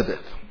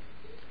Elizabeth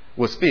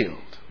was filled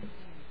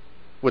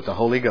with the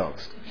Holy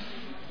Ghost.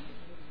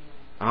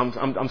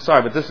 I'm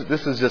sorry, but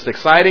this is just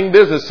exciting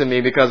business to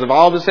me because of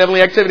all this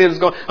heavenly activity that's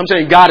going on. I'm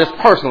telling you, God is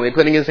personally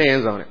putting His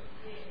hands on it.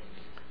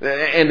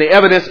 And the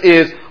evidence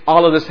is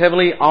all of this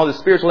all this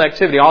spiritual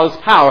activity, all this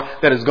power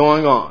that is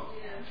going on.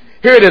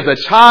 Here it is,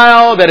 a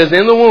child that is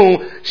in the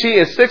womb. She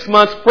is 6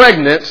 months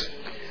pregnant.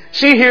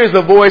 She hears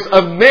the voice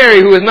of Mary,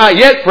 who is not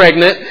yet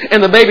pregnant,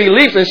 and the baby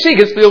leaps and she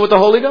gets filled with the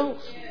Holy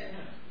Ghost.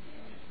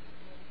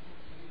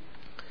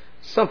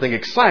 Something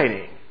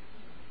exciting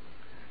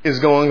is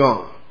going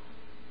on.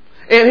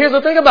 And here's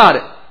the thing about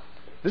it.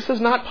 This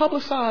is not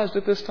publicized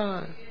at this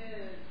time.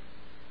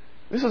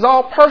 This is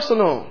all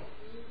personal.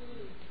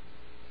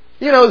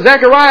 You know,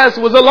 Zacharias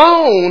was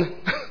alone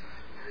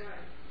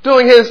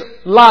doing his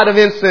lot of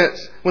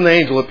incense when the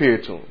angel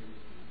appeared to him.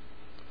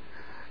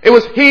 It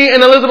was he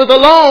and Elizabeth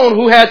alone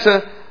who had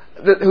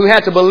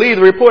to believe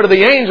the report of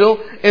the angel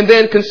and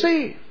then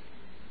conceive.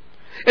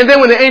 And then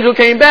when the angel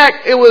came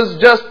back, it was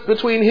just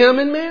between him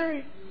and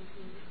Mary.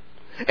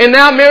 And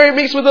now Mary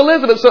meets with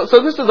Elizabeth.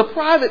 So this is a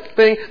private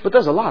thing, but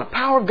there's a lot of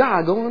power of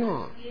God going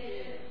on.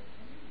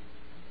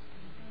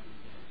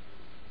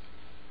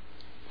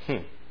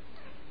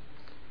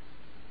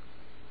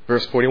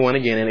 Verse 41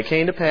 again. And it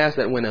came to pass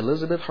that when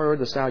Elizabeth heard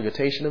the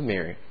salutation of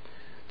Mary,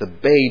 the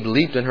babe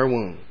leaped in her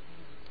womb.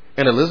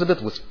 And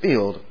Elizabeth was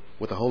filled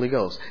with the Holy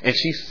Ghost. And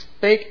she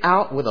spake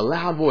out with a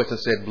loud voice and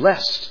said,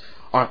 Blessed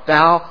art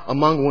thou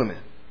among women,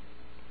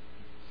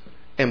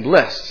 and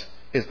blessed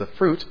is the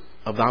fruit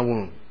of thy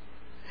womb.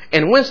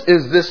 And whence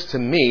is this to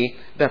me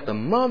that the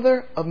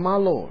mother of my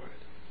Lord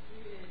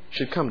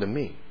should come to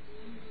me?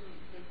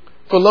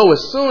 For lo,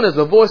 as soon as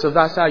the voice of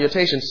thy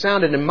salutation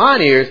sounded in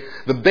mine ears,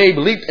 the babe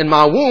leaped in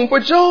my womb for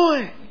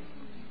joy.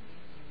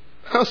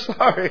 I'm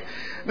sorry.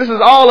 This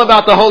is all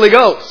about the Holy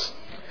Ghost.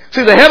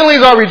 See, the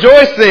heavenlies are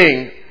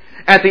rejoicing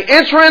at the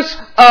entrance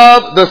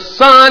of the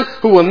Son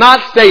who will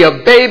not stay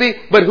a baby,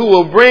 but who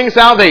will bring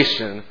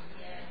salvation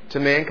to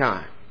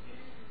mankind.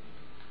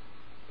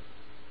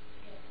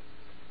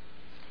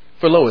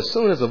 For lo, as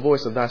soon as the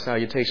voice of thy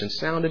salutation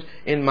sounded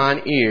in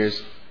mine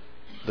ears,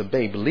 the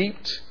babe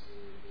leaped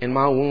in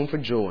my womb for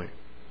joy.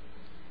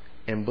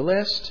 And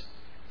blessed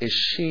is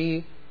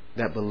she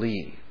that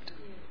believed,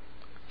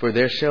 for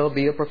there shall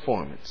be a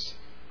performance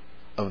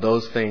of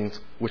those things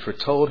which were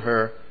told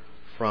her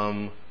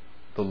from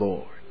the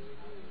Lord.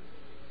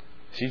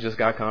 She just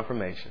got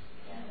confirmation.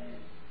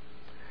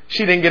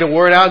 She didn't get a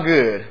word out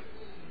good.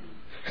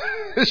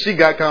 She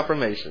got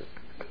confirmation.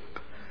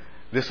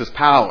 This is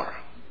power.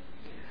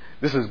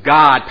 This is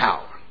God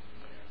power.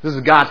 This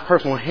is God's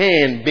personal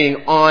hand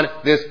being on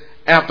this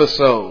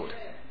episode.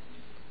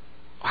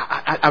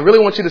 I really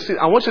want you to see.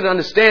 I want you to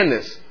understand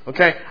this.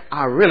 Okay?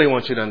 I really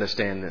want you to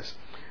understand this.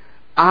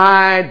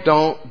 I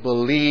don't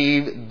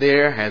believe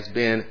there has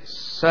been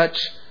such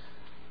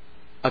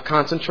a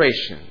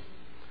concentration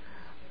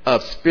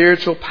of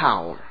spiritual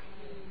power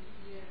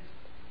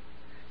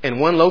in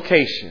one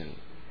location,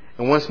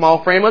 in one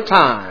small frame of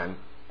time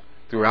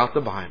throughout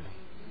the Bible.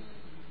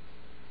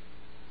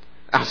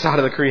 Outside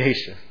of the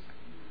creation.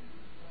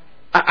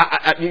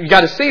 You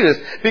got to see this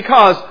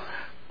because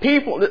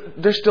people,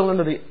 they're still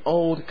under the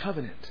old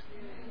covenant.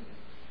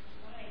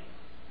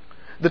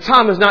 The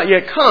time has not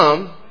yet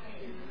come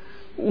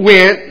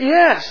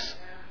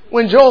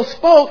when Joel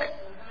spoke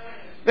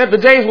that the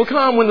days will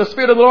come when the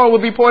Spirit of the Lord will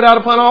be poured out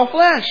upon all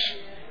flesh.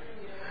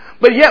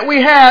 But yet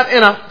we have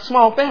in a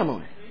small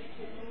family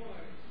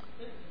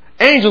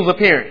angels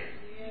appearing.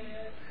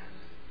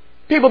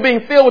 People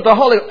being filled with the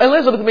Holy Ghost.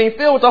 Elizabeth being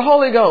filled with the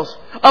Holy Ghost.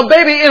 A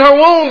baby in her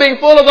womb being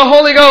full of the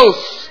Holy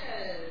Ghost.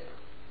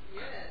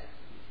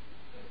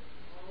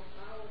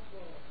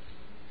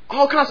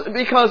 All kinds,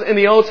 because in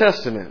the Old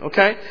Testament,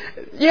 okay?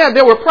 Yeah,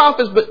 there were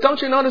prophets, but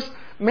don't you notice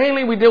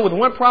mainly we deal with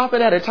one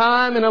prophet at a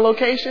time in a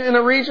location, in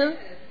a region?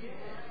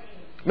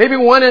 Maybe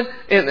one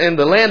in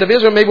the land of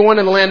Israel, maybe one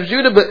in the land of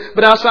Judah,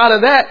 but outside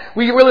of that,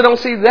 we really don't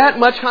see that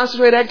much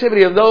concentrated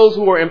activity of those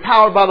who are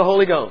empowered by the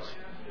Holy Ghost.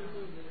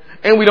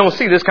 And we don't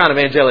see this kind of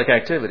angelic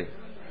activity.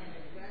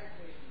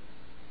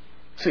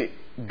 See,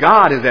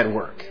 God is at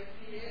work.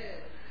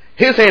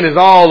 His hand is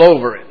all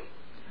over it.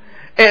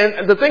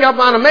 And the thing I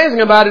find amazing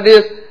about it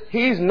is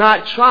He's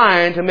not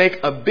trying to make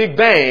a big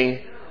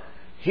bang.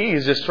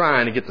 He's just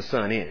trying to get the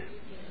Son in.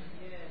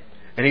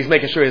 And He's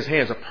making sure His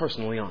hands are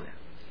personally on it.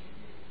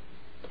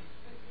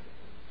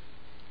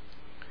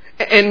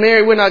 And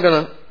Mary, we're not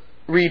going to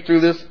read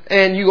through this.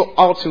 And you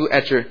ought to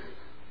at your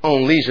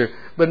own leisure.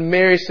 But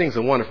Mary sings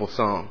a wonderful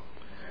song.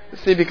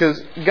 See, because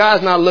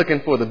God's not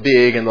looking for the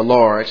big and the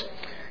large.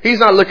 He's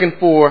not looking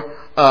for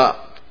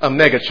a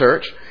mega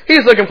church.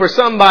 He's looking for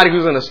somebody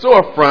who's in a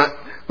storefront,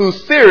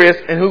 who's serious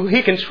and who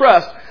He can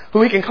trust,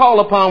 who He can call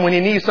upon when He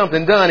needs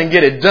something done and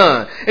get it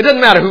done. It doesn't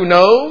matter who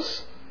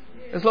knows,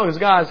 as long as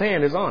God's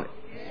hand is on it.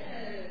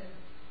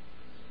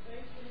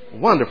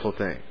 Wonderful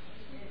thing.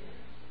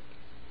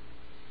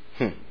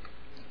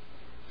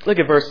 Look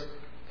at verse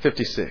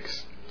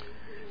 56.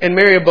 And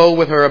Mary abode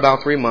with her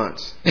about 3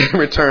 months and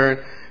returned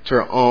to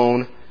her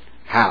own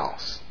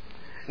house.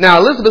 Now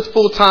Elizabeth's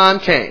full time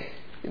came.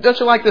 Don't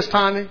you like this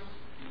timing?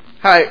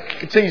 How it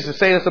continues to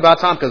say this about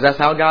time, because that's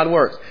how God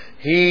works.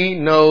 He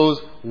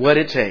knows what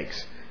it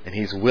takes, and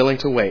He's willing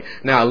to wait.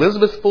 Now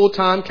Elizabeth's full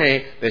time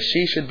came that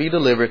she should be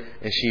delivered,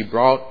 and she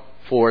brought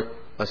forth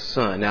a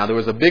son. Now there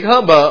was a big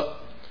hubbub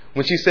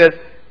when she said,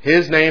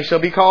 his name shall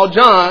be called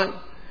John.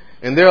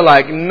 And they're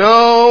like,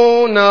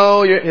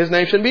 no, his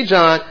name shouldn't be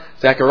John.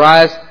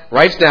 Zacharias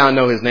writes down,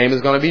 no, his name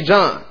is going to be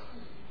John.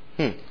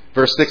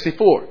 Verse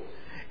 64.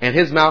 And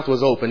his mouth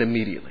was opened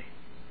immediately,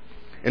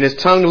 and his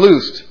tongue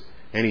loosed,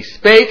 and he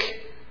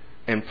spake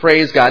and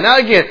praised God. Now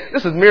again,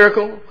 this is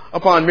miracle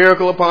upon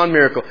miracle upon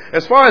miracle.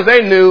 As far as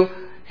they knew,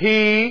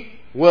 he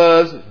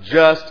was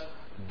just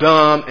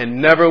dumb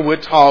and never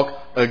would talk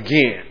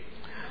again.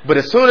 But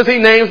as soon as he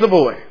names the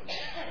boy,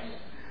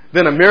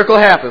 then a miracle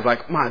happens.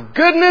 Like, my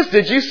goodness,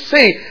 did you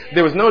see?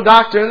 There was no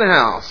doctor in the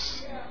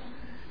house.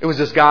 It was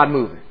just God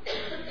moving.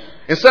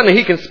 And suddenly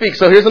he can speak.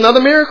 So here's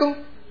another miracle.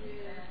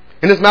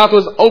 And his mouth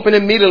was open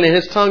immediately, and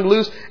his tongue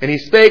loosed, and he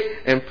spake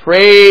and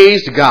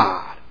praised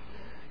God.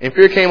 And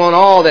fear came on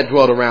all that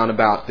dwelt around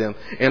about them.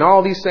 And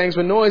all these things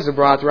were noised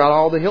abroad throughout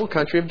all the hill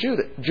country of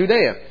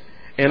Judea.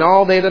 And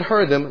all they that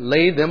heard them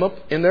laid them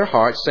up in their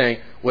hearts, saying,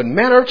 what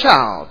manner of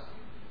child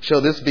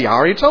shall this be? I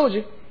already told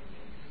you.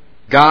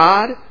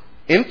 God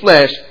in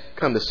flesh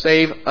come to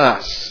save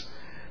us.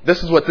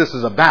 This is what this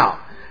is about.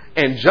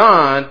 And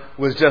John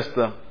was just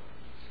the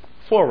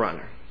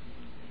forerunner.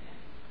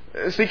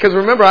 See, because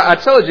remember, I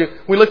told you,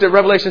 we looked at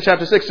Revelation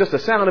chapter 6, just the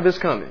sound of his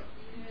coming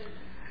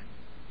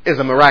is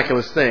a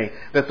miraculous thing.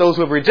 That those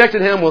who have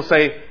rejected him will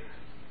say,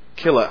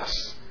 kill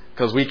us,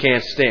 because we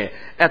can't stand.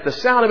 At the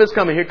sound of his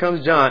coming, here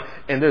comes John,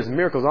 and there's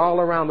miracles all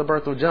around the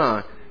birth of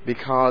John,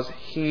 because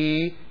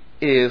he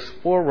is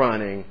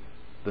forerunning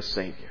the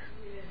Savior.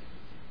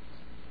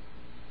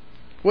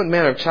 What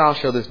manner of child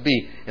shall this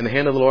be? And the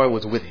hand of the Lord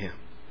was with him.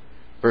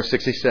 Verse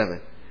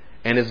 67.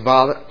 And his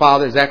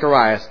father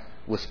Zacharias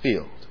was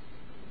filled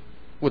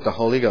with the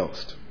Holy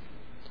Ghost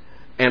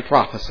and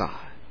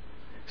prophesied,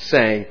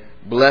 saying,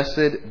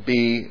 blessed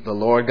be the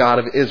Lord God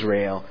of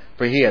Israel,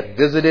 for he hath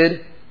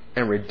visited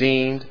and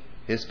redeemed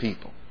his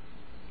people,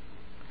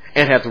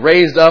 and hath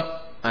raised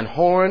up an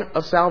horn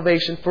of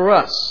salvation for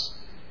us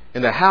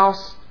in the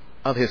house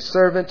of his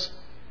servant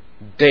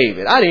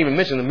David. I didn't even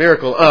mention the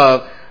miracle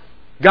of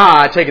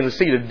God taking the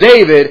seed of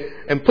David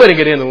and putting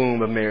it in the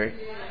womb of Mary,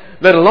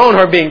 let alone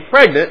her being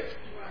pregnant,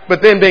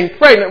 but then being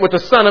pregnant with the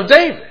son of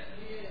David.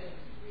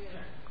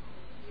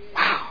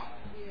 Wow.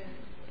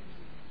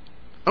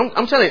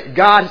 I'm telling you,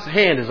 God's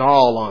hand is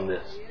all on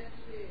this.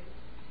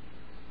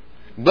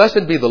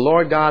 Blessed be the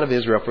Lord God of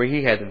Israel, for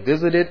he hath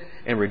visited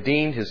and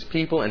redeemed his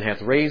people, and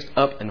hath raised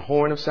up an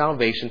horn of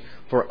salvation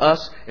for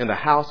us in the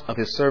house of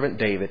his servant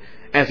David,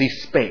 as he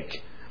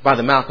spake by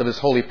the mouth of his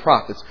holy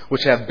prophets,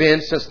 which have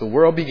been since the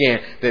world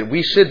began, that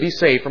we should be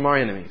saved from our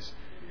enemies,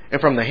 and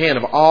from the hand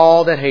of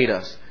all that hate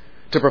us,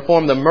 to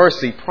perform the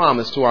mercy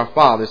promised to our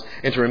fathers,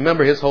 and to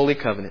remember his holy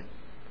covenant,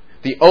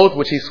 the oath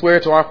which he sware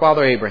to our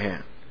father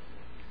Abraham.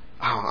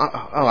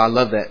 I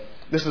love that.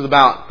 This is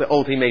about the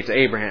oath he made to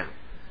Abraham.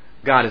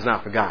 God is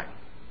not forgotten.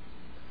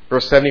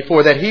 Verse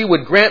 74, that he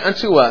would grant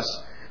unto us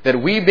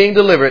that we, being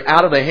delivered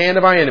out of the hand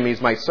of our enemies,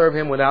 might serve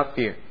him without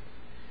fear,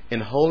 in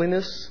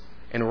holiness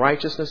and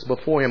righteousness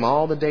before him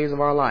all the days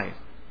of our life.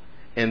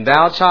 And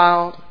thou,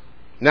 child,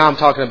 now I'm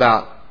talking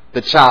about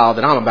the child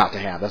that I'm about to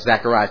have. That's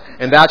Zacharias.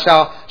 And thou,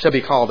 child, shall be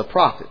called the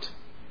prophet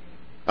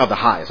of the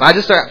highest. I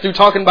just got through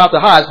talking about the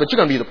highest, but you're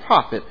going to be the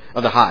prophet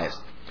of the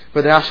highest.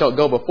 For thou shalt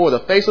go before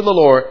the face of the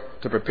Lord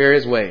to prepare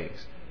his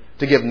ways,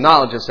 to give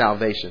knowledge of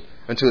salvation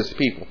unto his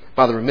people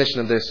by the remission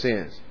of their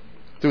sins,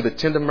 through the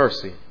tender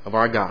mercy of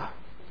our God,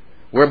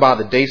 whereby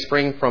the day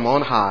spring from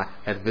on high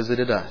hath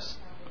visited us,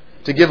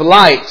 to give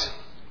light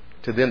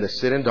to them that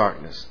sit in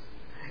darkness,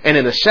 and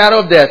in the shadow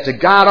of death to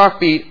guide our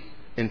feet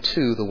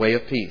into the way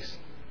of peace.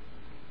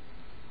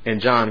 And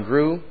John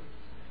grew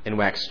and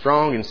waxed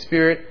strong in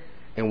spirit,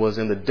 and was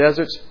in the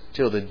deserts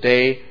till the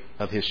day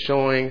of his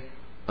showing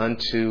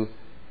unto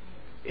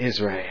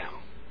Israel.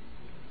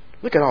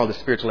 Look at all the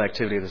spiritual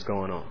activity that's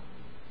going on.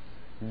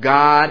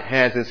 God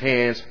has his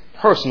hands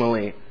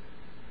personally.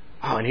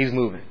 And he's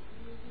moving.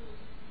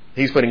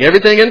 He's putting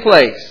everything in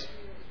place.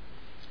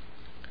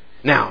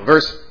 Now,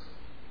 verse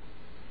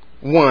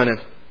 1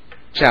 of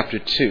chapter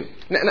 2.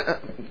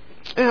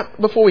 Now,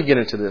 before we get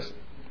into this,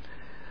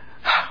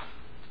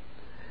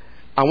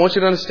 I want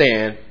you to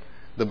understand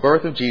the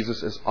birth of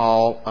Jesus is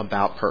all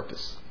about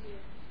purpose.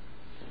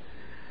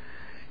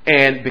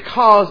 And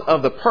because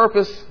of the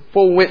purpose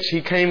for which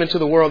he came into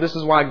the world, this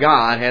is why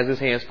God has his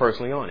hands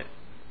personally on it.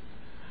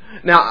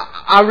 Now,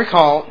 I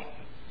recall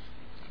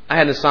I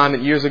had an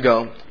assignment years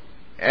ago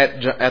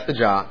at the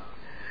job.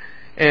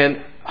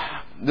 And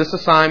this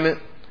assignment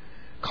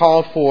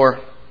called for,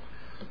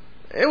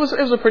 it was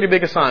a pretty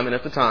big assignment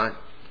at the time.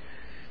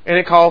 And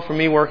it called for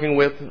me working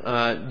with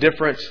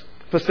different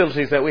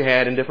facilities that we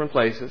had in different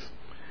places.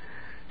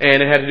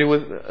 And it had to do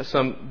with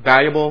some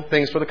valuable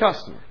things for the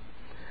customer.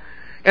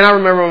 And I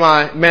remember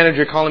my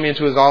manager calling me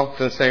into his office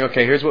and saying,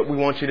 okay, here's what we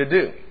want you to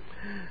do.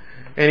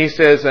 And he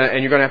says, and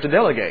you're going to have to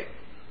delegate.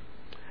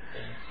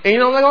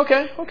 And I'm like,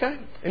 okay.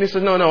 And he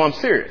says, no, I'm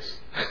serious.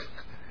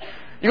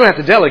 You're going to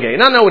have to delegate.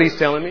 And I know what he's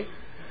telling me.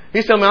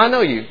 He's telling me, I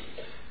know you.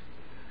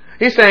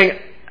 He's saying,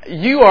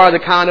 you are the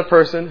kind of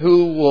person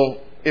who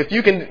will, if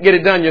you can get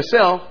it done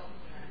yourself,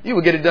 you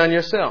will get it done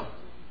yourself.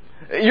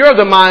 You're of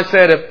the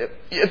mindset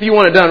if you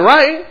want it done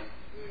right,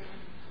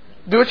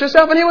 do it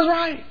yourself. And he was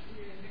right.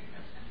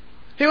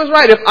 He was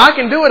right. If I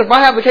can do it, if I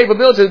have the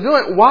capability to do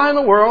it, why in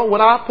the world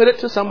would I put it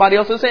to somebody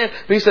else's hand?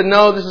 But he said,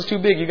 no, this is too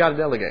big. You got to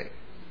delegate.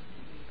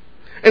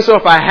 And so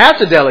if I have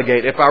to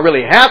delegate, if I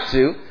really have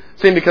to,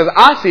 because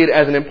I see it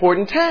as an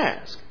important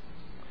task.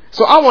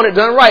 So I want it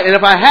done right. And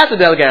if I have to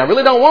delegate, I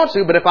really don't want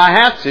to, but if I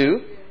have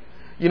to,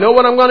 you know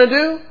what I'm going to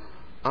do?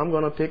 I'm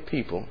going to pick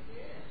people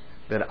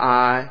that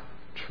I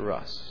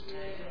trust.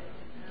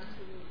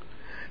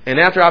 And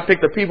after I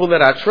pick the people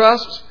that I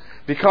trust,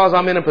 because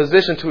I'm in a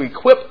position to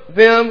equip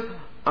them,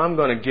 I'm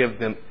going to give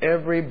them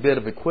every bit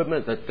of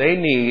equipment that they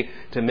need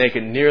to make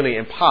it nearly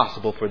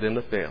impossible for them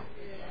to fail.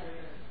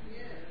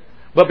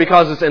 But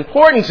because it's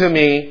important to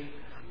me,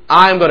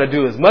 I'm going to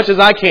do as much as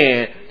I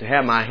can to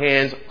have my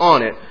hands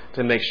on it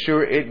to make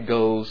sure it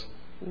goes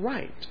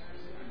right.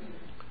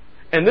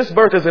 And this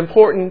birth is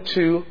important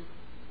to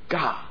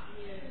God.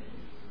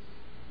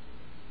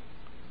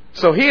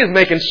 So He is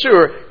making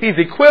sure He's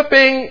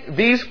equipping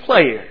these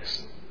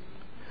players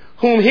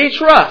whom He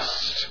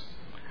trusts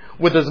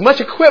with as much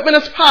equipment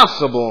as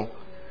possible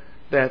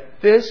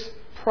that this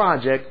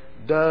project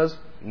does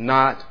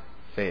not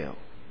fail.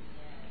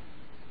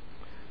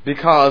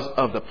 Because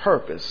of the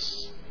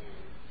purpose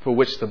for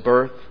which the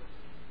birth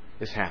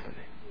is happening.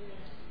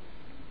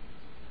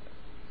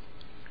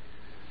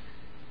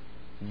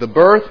 The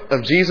birth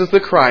of Jesus the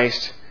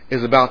Christ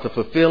is about the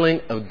fulfilling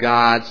of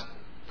God's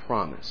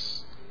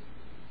promise.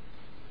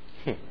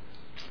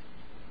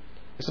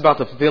 It's about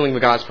the fulfilling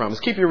of God's promise.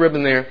 Keep your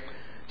ribbon there.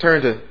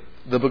 Turn to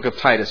the book of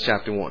Titus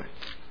chapter 1.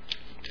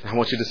 I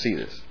want you to see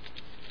this.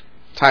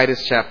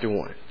 Titus chapter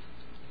 1.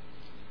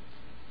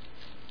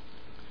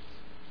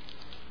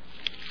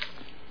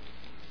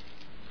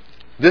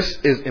 This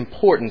is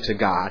important to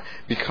God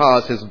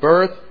because His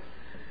birth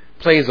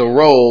plays a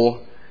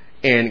role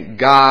in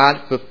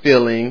God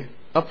fulfilling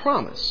a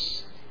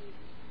promise.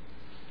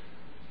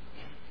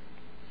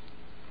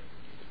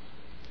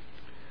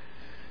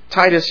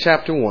 Titus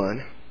chapter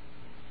 1.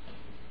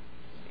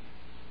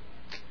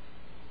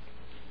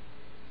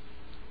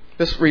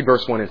 Let's read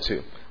verse 1 and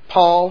 2.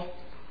 Paul,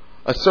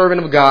 a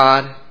servant of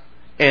God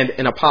and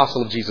an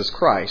apostle of Jesus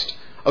Christ,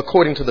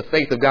 according to the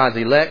faith of God's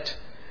elect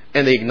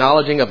and the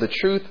acknowledging of the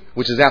truth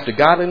which is after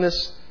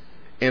godliness,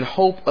 in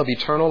hope of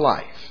eternal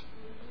life,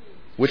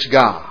 which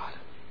God,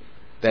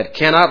 that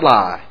cannot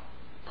lie,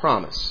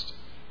 promised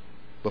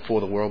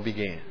before the world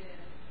began.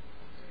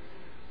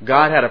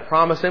 God had a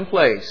promise in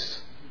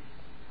place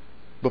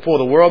before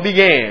the world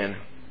began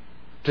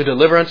to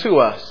deliver unto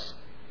us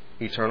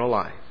eternal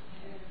life.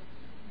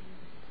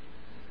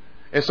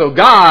 And so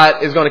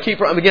God is going to keep...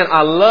 Again,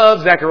 I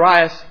love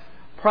Zechariah's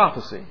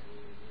prophecy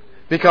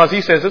because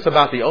he says it's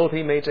about the oath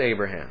he made to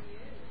Abraham.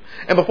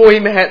 And before he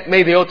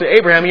made the oath to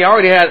Abraham, he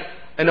already had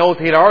an oath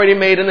he had already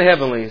made in the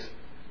heavenlies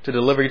to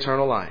deliver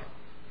eternal life.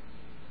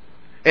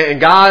 And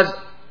God's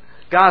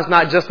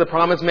not just the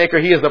promise maker,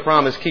 He is the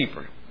promise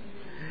keeper.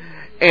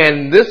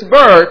 And this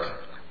birth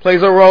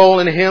plays a role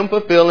in Him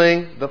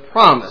fulfilling the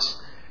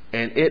promise.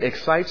 And it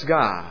excites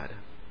God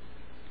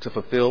to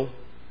fulfill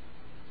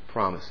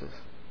promises.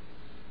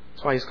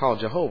 That's why He's called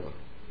Jehovah,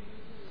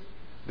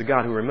 the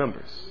God who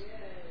remembers.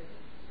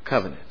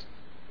 Covenant.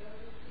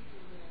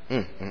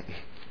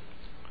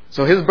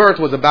 So His birth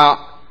was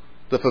about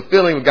the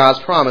fulfilling of God's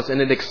promise,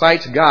 and it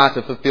excites God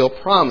to fulfill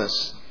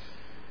promise.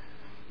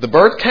 The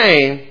birth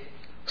came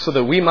so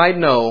that we might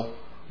know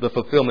the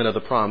fulfillment of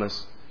the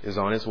promise is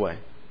on its way.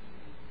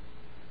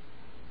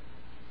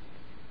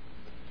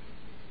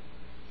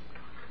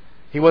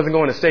 He wasn't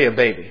going to stay a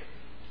baby.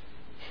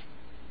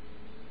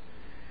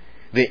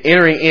 The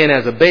entering in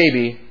as a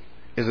baby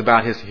is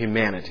about His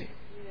humanity.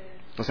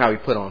 That's how He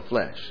put on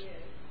flesh.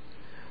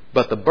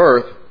 But the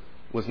birth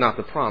was not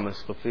the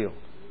promise fulfilled.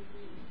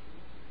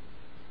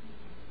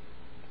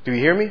 Do you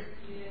hear me?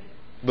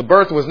 The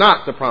birth was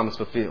not the promise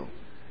fulfilled.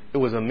 It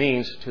was a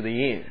means to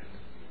the end.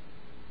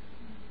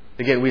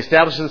 Again, we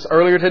established this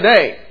earlier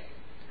today.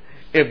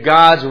 If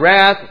God's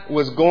wrath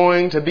was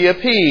going to be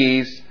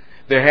appeased,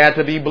 there had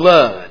to be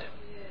blood.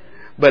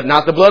 But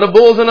not the blood of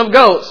bulls and of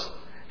goats.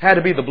 It had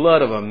to be the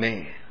blood of a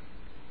man.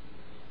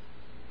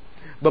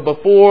 But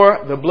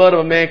before the blood of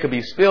a man could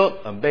be spilt,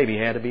 a baby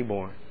had to be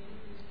born.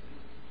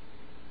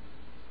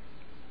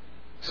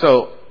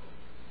 So,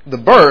 the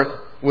birth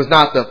was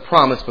not the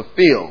promise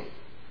fulfilled.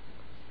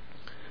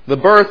 The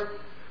birth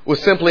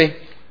was simply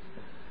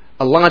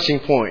a launching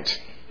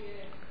point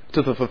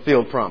to the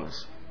fulfilled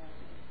promise.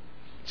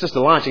 It's just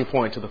a launching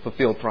point to the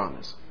fulfilled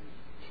promise.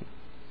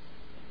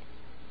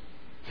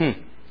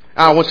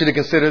 I want you to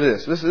consider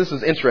this. This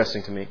is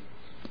interesting to me.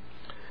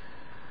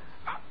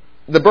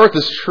 The birth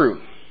is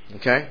true.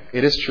 Okay?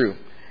 It is true.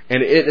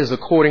 And it is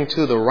according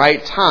to the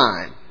right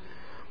time.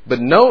 But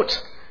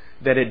note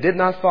that it did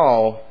not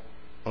fall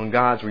on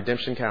God's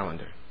redemption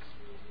calendar.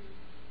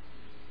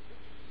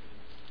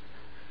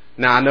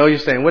 Now, I know you're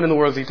saying, what in the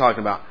world is he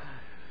talking about?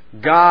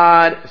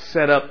 God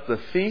set up the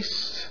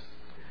feast,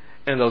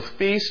 and those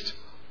feasts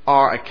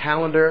are a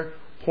calendar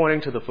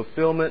pointing to the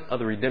fulfillment of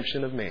the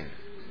redemption of man.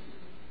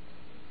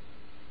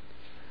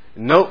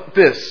 Note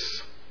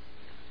this.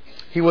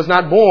 He was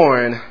not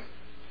born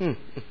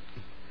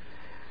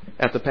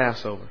at the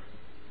Passover.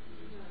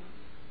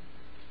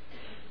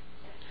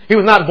 He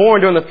was not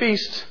born during the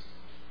feast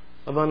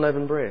of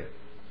unleavened bread.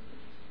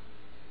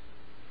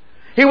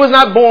 He was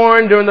not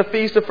born during the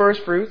feast of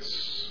first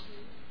fruits.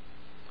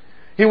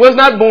 He was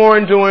not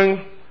born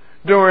during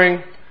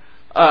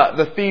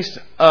the feast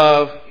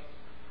of,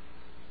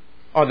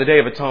 or the Day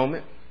of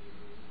Atonement.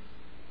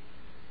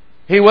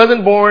 He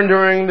wasn't born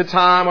during the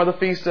time or the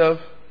Feast of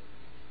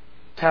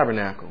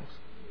Tabernacles.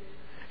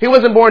 He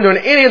wasn't born during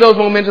any of those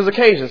momentous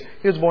occasions.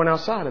 He was born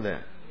outside of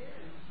that.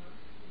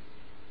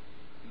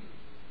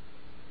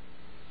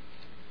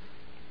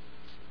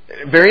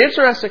 Very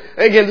interesting.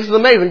 Again, this is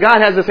amazing.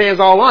 God has his hands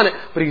all on it,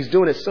 but he's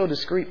doing it so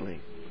discreetly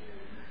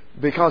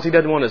because he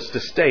doesn't want us to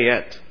stay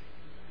at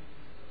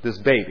this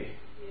baby.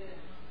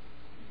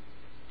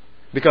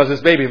 Because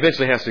this baby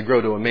eventually has to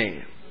grow to a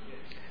man.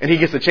 And he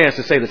gets a chance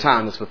to say the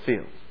time is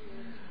fulfilled.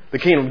 The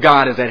kingdom of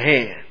God is at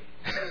hand.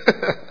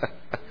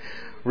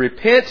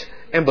 Repent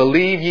and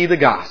believe ye the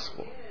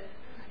gospel.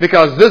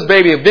 Because this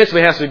baby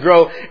eventually has to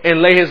grow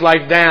and lay his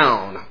life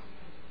down.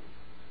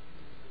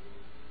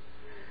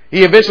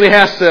 He eventually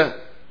has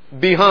to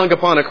be hung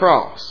upon a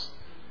cross.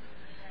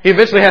 He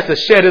eventually has to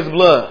shed his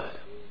blood.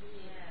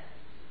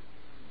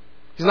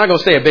 He's not going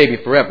to stay a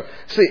baby forever.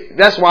 See,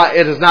 that's why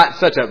it is not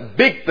such a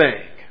big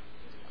thing.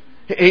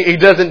 He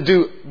doesn't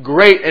do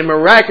great and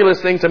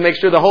miraculous things to make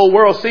sure the whole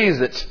world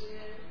sees it.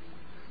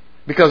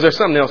 Because there's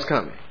something else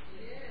coming.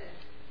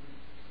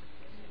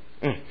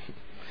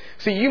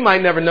 See, you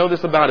might never know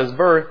this about his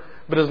birth,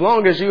 but as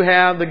long as you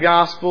have the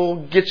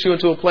gospel, gets you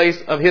into a place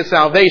of his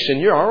salvation,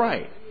 you're all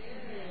right.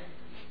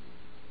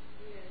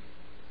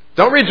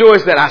 Don't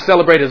rejoice that I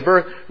celebrate his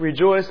birth.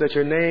 Rejoice that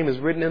your name is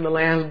written in the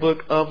Lamb's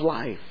book of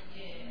life.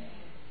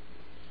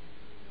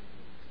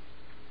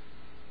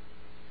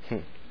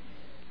 In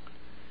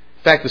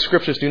fact, the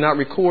scriptures do not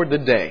record the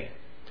day.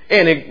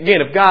 And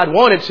again, if God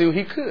wanted to,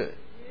 he could.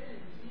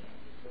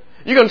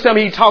 You're going to tell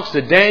me he talks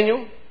to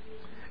Daniel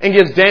and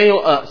gives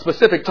Daniel a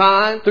specific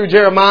time through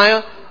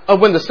Jeremiah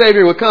of when the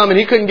Savior would come, and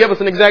he couldn't give us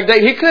an exact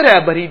date? He could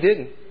have, but he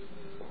didn't.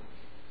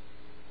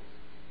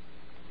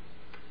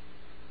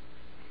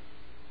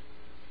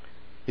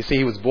 You see,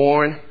 he was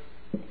born.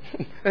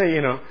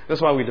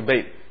 That's why we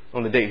debate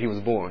on the date he was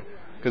born,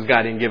 because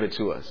God didn't give it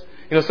to us.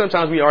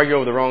 Sometimes we argue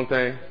over the wrong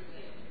thing.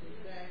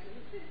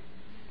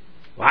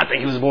 Well, I think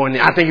he was born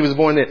then. I think he was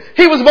born then.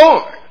 He was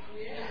born.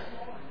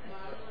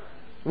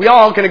 We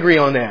all can agree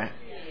on that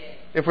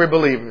if we're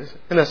believers.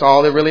 And that's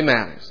all that really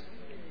matters.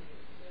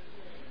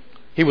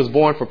 He was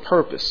born for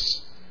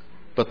purpose,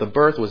 but the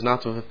birth was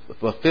not the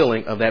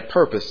fulfilling of that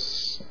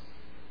purpose.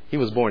 He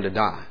was born to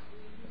die.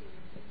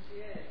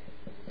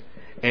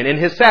 And in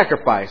his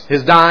sacrifice,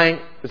 his dying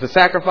is a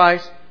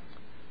sacrifice,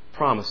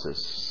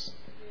 promises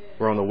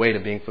were on the way to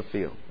being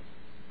fulfilled.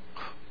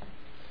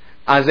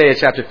 Isaiah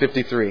chapter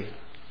 53.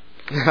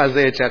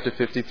 Isaiah chapter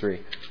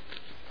 53.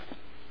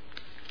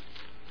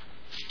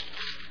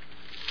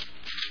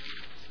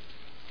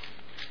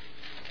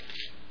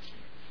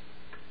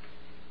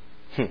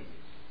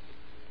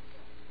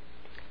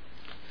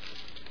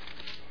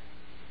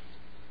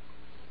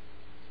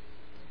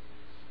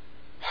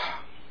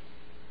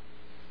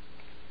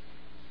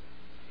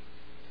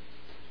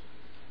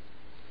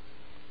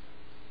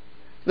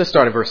 Let's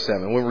start at verse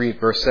 7. We'll read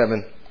verse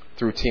 7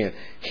 through 10.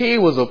 He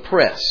was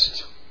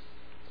oppressed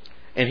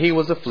and he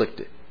was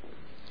afflicted,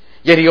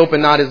 yet he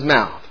opened not his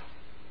mouth.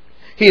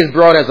 He is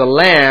brought as a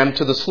lamb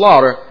to the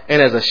slaughter,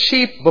 and as a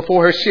sheep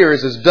before her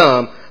shearers is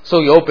dumb,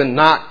 so he opened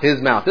not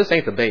his mouth. This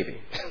ain't the baby.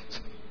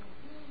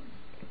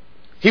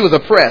 He was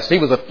oppressed, he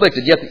was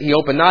afflicted, yet he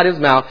opened not his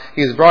mouth.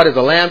 He is brought as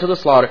a lamb to the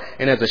slaughter,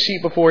 and as a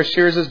sheep before his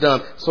shearers is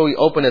dumb, so he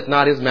openeth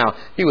not his mouth.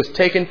 He was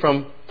taken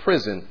from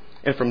prison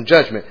and from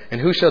judgment, and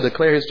who shall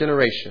declare his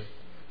generation?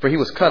 For he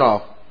was cut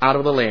off out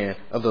of the land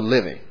of the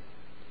living.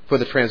 For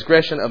the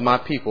transgression of my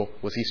people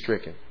was he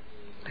stricken.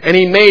 And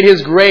he made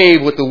his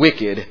grave with the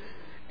wicked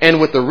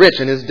and with the rich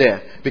in his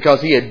death,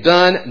 because he had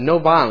done no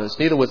violence,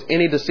 neither was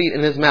any deceit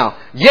in his mouth.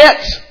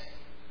 Yet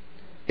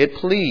it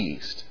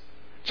pleased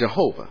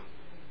Jehovah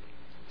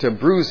to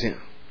bruise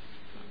him.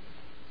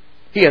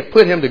 He hath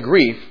put him to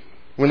grief.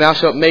 When thou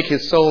shalt make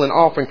his soul an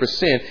offering for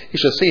sin, he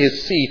shall see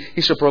his seed.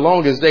 He shall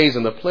prolong his days,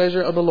 and the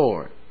pleasure of the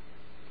Lord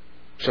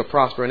shall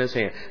prosper in his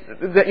hand.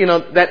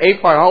 That A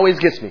part always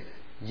gets me.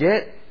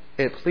 Yet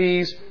it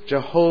pleased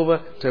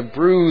Jehovah to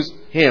bruise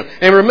him.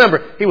 And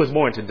remember, he was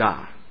born to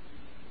die.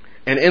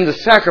 And in the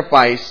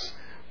sacrifice,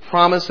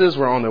 promises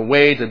were on their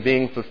way to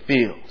being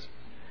fulfilled.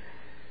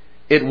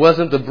 It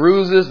wasn't the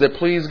bruises that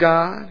pleased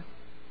God.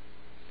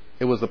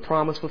 It was the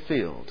promise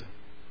fulfilled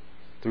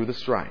through the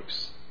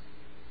stripes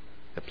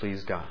that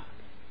pleased God.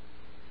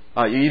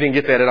 You didn't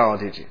get that at all,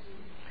 did you?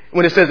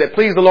 When it says it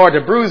pleased the Lord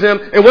to bruise him,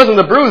 it wasn't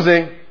the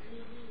bruising.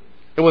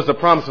 It was the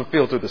promise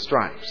fulfilled through the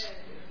stripes.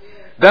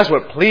 That's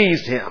what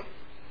pleased him.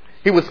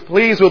 He was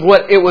pleased with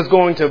what it was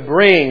going to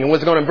bring and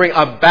was going to bring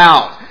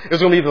about. It was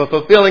going to be the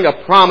fulfilling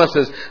of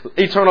promises.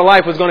 Eternal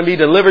life was going to be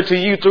delivered to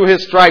you through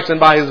his stripes and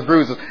by his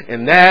bruises.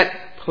 And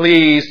that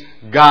pleased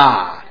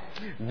God.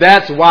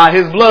 That's why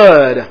his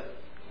blood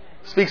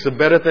speaks of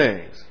better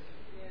things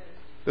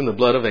than the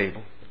blood of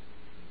Abel.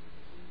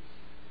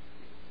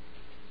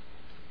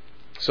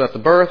 So at the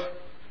birth,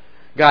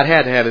 God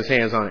had to have his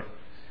hands on it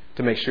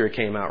to make sure it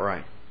came out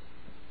right.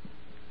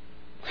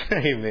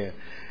 Amen.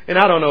 And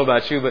I don't know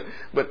about you,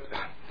 but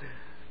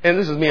and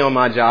this is me on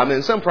my job.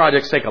 And some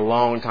projects take a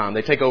long time.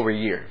 They take over a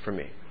year for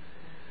me.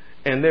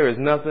 And there is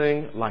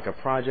nothing like a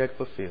project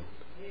fulfilled.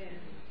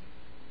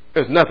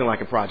 There's nothing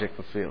like a project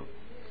fulfilled.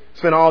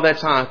 Spend all that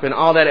time, spend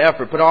all that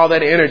effort, put all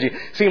that energy.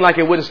 Seemed like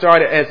it wouldn't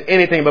start as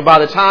anything, but by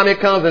the time it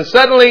comes and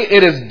suddenly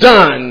it is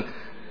done,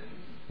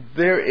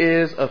 there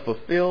is a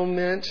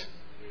fulfillment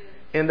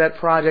in that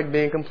project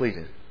being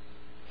completed.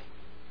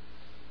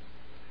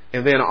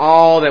 And then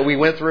all that we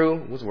went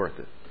through was worth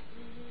it.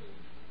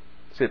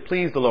 It said,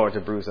 please the Lord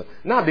to bruise him.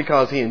 Not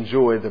because he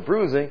enjoyed the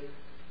bruising.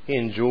 He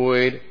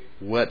enjoyed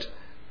what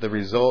the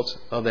result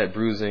of that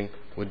bruising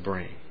would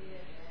bring.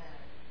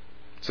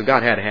 So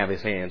God had to have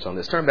his hands on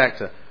this. Turn back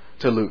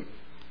to Luke.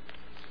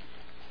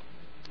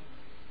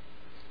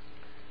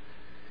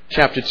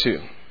 Chapter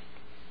 2.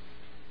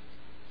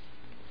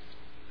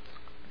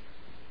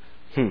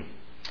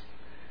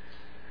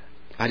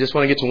 I just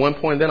want to get to one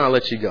point, then I'll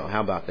let you go.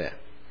 How about that?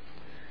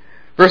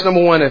 Verse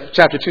number 1 of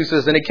chapter 2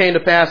 says, And it came to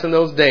pass in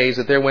those days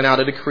that there went out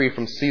a decree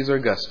from Caesar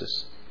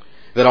Augustus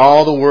that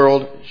all the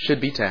world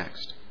should be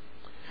taxed.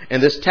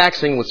 And this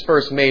taxing was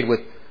first made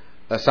with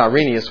when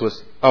Cyrenius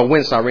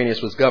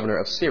was governor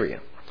of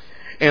Syria.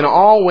 And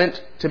all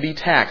went to be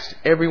taxed,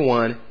 every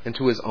one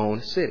into his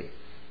own city.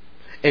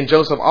 And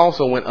Joseph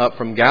also went up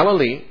from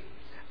Galilee,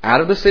 out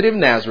of the city of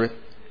Nazareth,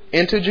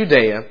 into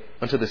Judea,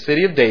 unto the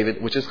city of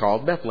David, which is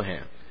called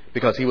Bethlehem,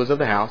 because he was of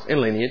the house and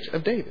lineage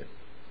of David,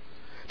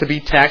 to be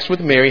taxed with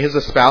Mary, his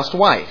espoused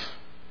wife,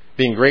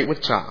 being great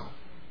with child.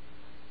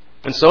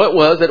 And so it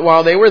was that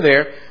while they were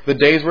there, the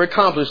days were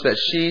accomplished that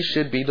she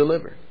should be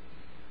delivered.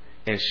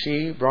 And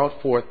she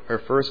brought forth her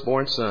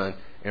firstborn son,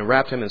 and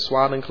wrapped him in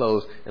swaddling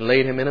clothes, and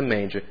laid him in a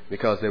manger,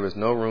 because there was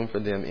no room for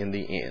them in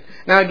the inn.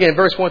 Now again,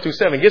 verse 1 through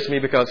 7 gets me,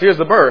 because here's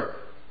the birth,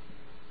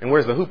 and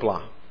where's the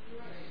hoopla?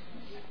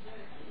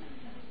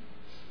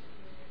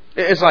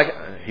 It's like,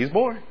 he's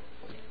born.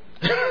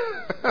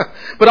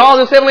 But all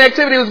this heavenly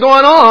activity was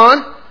going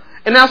on,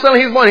 and now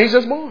suddenly he's born. He's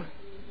just born.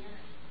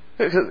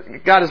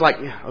 God is like,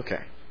 yeah,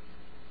 okay.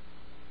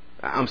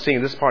 I'm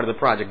seeing this part of the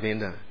project being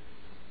done.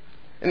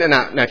 And then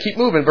now keep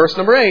moving. Verse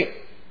number 8.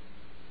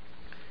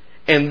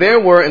 And there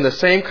were in the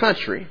same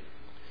country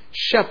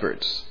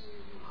shepherds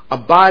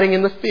abiding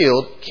in the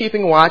field,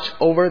 keeping watch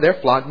over their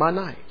flock by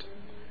night.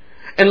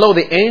 And lo,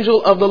 the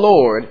angel of the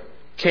Lord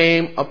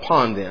came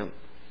upon them,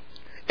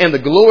 and the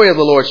glory of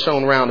the Lord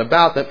shone round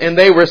about them, and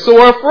they were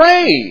sore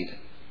afraid.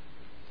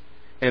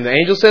 And the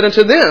angel said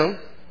unto them,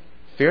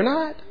 Fear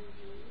not,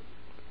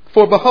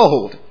 for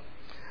behold,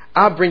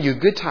 I bring you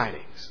good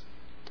tidings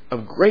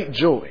of great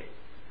joy,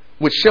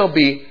 which shall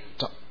be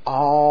to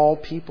all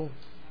people.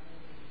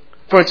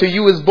 For unto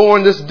you is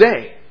born this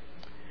day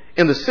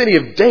in the city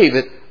of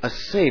David a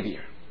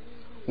Savior,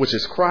 which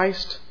is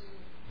Christ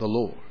the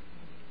Lord.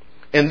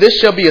 And this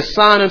shall be a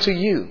sign unto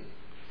you.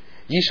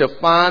 Ye shall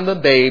find the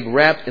babe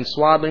wrapped in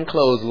swaddling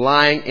clothes,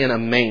 lying in a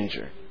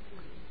manger.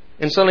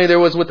 And suddenly there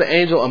was with the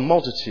angel a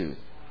multitude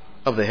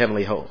of the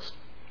heavenly host,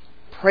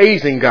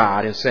 praising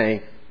God and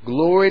saying,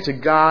 Glory to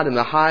God in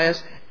the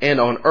highest, and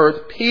on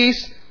earth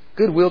peace,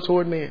 goodwill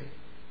toward men.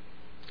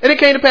 And it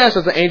came to pass,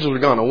 as the angels were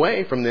gone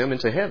away from them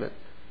into heaven,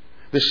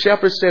 the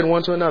shepherds said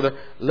one to another,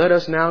 Let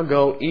us now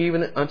go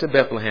even unto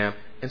Bethlehem,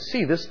 and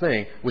see this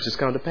thing which is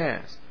come to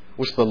pass,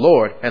 which the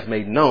Lord hath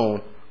made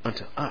known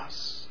unto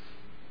us.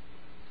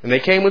 And they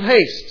came with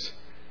haste,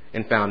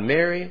 and found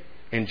Mary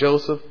and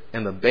Joseph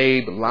and the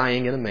babe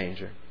lying in a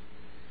manger.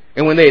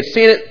 And when they had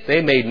seen it,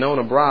 they made known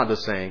abroad the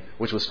saying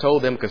which was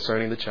told them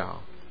concerning the child.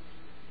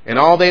 And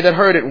all they that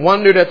heard it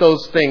wondered at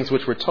those things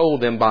which were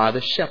told them by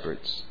the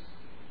shepherds.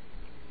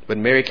 But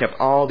Mary kept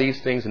all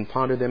these things and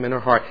pondered them in her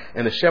heart.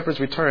 And the shepherds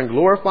returned,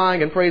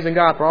 glorifying and praising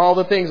God for all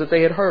the things that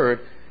they had heard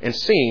and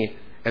seen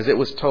as it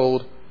was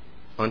told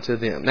unto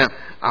them. Now,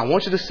 I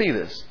want you to see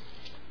this.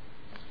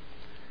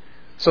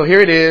 So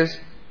here it is.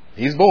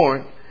 He's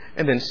born.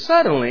 And then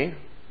suddenly,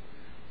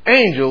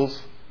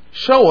 angels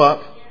show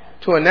up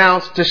to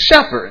announce to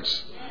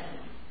shepherds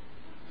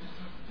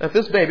that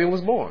this baby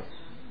was born.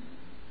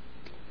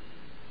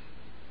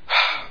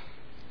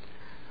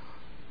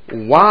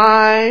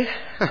 Why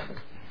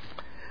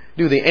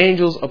do the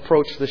angels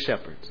approach the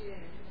shepherds?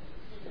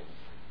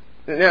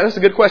 Now, that's a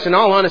good question. In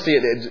all honesty,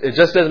 it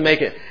just doesn't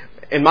make it,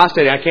 in my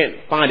study, I can't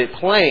find it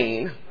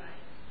plain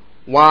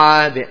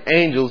why the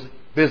angels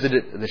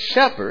visited the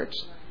shepherds.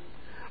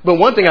 But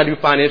one thing I do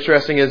find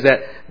interesting is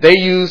that they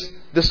use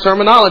this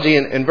terminology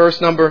in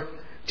verse number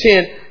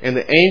 10. And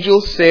the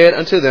angel said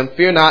unto them,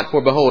 fear not,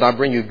 for behold, I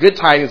bring you good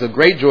tidings of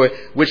great joy,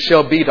 which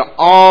shall be to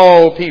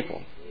all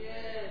people.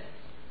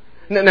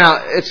 Yes.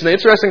 Now, it's an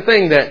interesting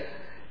thing that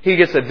he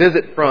gets a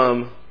visit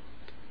from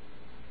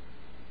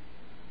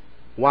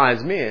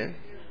wise men,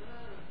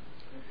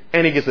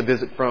 and he gets a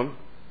visit from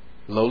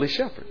lowly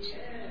shepherds.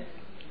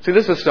 See,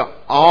 this is to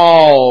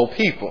all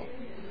people.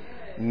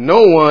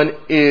 No one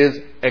is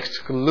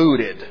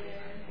excluded.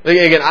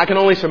 Again, I can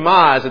only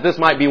surmise that this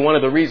might be one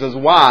of the reasons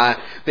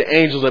why the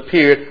angels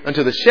appeared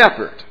unto the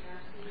shepherd.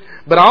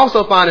 But I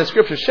also find in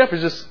Scripture,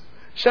 shepherds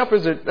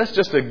are, that's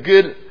just a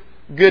good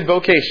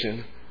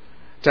vocation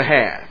to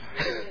have.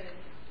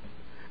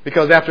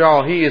 Because after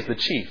all, he is the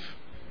chief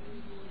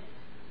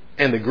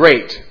and the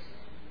great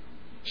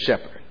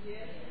shepherd.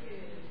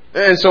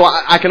 And so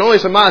I can only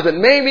surmise that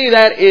maybe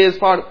that is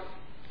part of...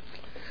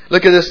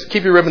 Look at this.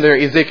 Keep your ribbon there.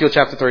 Ezekiel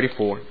chapter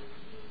 34.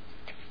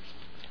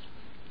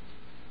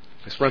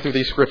 Let's run through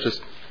these scriptures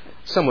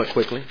somewhat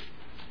quickly.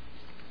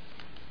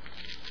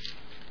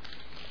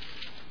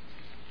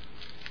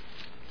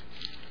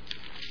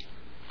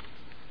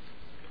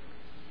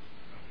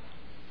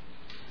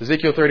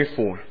 Ezekiel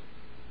 34.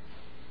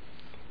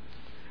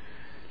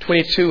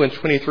 22 and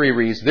 23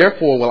 reads,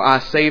 therefore will I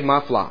save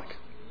my flock,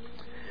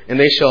 and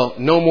they shall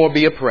no more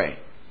be a prey.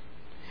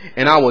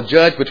 And I will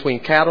judge between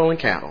cattle and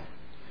cattle.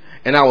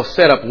 And I will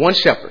set up one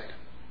shepherd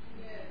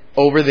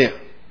over them,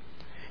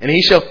 and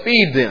he shall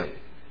feed them,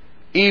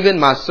 even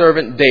my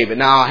servant David.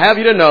 Now, I'll have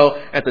you to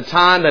know, at the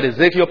time that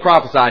Ezekiel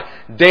prophesied,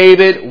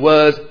 David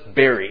was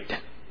buried.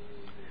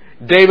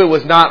 David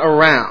was not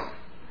around.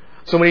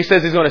 So when he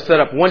says he's going to set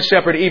up one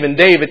shepherd, even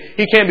David,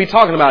 he can't be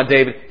talking about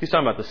David. He's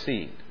talking about the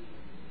seed.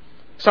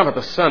 He's talking about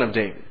the son of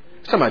David.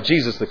 He's talking about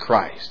Jesus the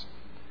Christ.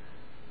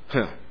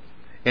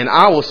 And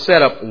I will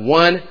set up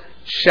one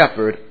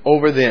shepherd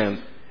over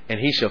them, and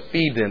he shall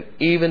feed them,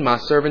 even my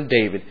servant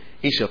David.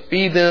 He shall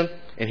feed them,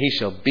 and he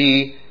shall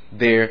be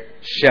their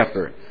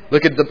shepherd.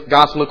 Look at the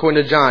Gospel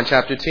according to John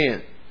chapter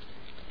 10.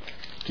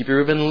 Keep your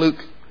ribbon in Luke.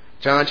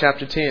 John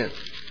chapter 10.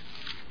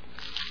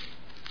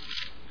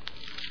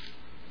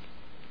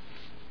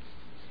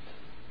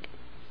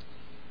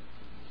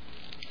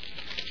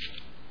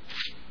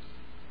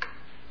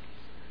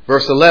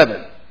 Verse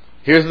 11.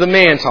 Here's the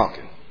man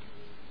talking.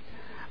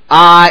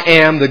 I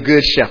am the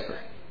good shepherd.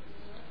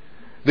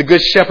 The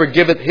good shepherd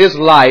giveth his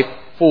life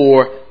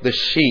for the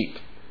sheep.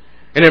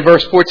 And in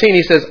verse 14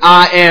 he says,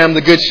 I am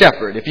the good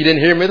shepherd, if you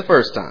didn't hear me the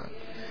first time,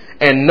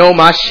 and know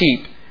my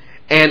sheep,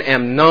 and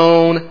am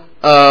known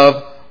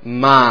of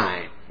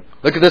mine.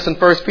 Look at this in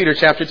 1 Peter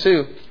chapter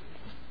 2.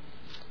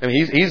 I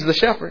mean, he's the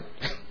shepherd.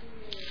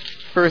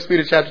 1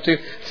 Peter chapter 2.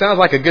 Sounds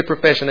like a good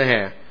profession to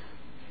have.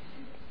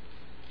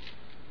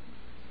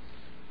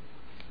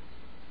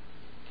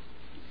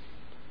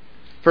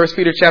 First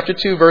Peter chapter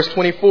 2 verse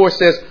 24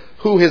 says,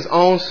 who his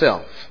own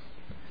self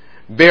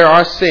bear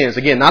our sins.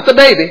 Again, not the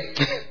baby.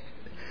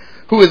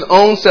 Who his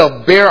own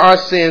self bear our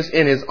sins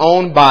in his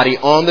own body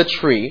on the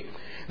tree,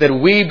 that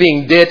we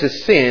being dead to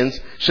sins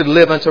should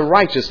live unto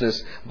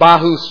righteousness, by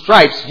whose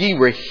stripes ye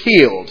were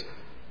healed.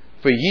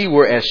 For ye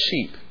were as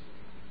sheep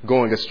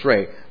going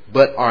astray,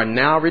 but are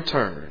now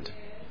returned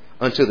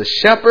unto the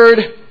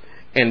shepherd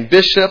and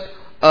bishop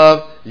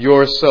of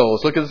your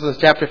souls. Look at this in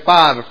chapter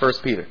 5 of 1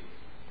 Peter.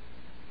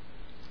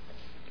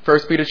 1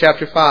 Peter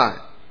chapter 5.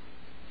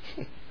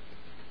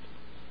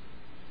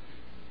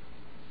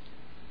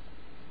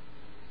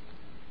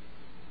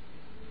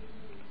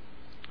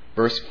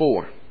 Verse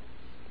 4.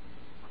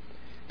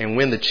 And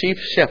when the chief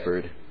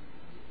shepherd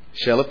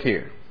shall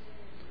appear,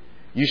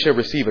 you shall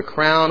receive a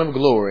crown of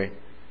glory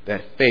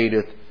that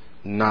fadeth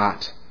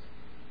not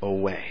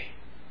away.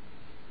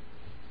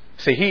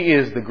 See, he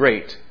is the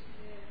great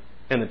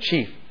and the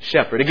chief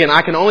shepherd. Again,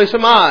 I can only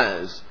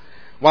surmise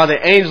why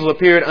the angels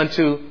appeared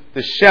unto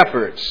the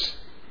shepherds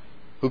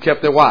who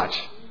kept their watch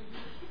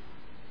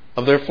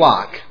of their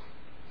flock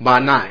by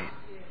night.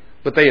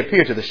 But they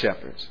appear to the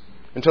shepherds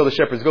until the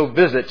shepherds go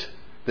visit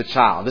the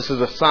child. This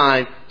is a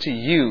sign to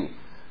you.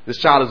 This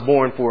child is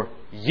born for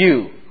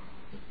you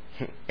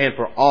and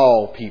for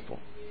all people.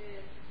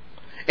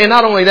 And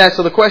not only that,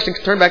 so the question,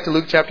 turn back to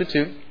Luke chapter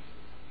 2.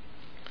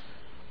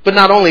 But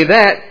not only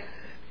that,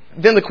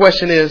 then the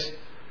question is,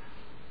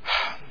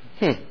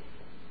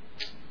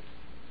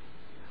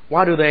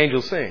 why do the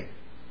angels sing?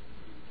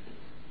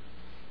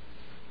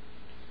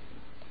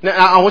 Now,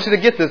 I want you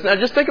to get this. Now,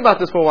 just think about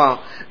this for a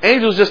while.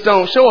 Angels just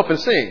don't show up and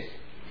sing.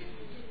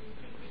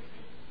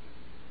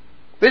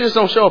 They just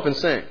don't show up and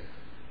sing.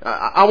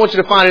 I want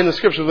you to find it in the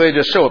scriptures where they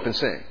just show up and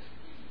sing.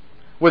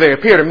 Where they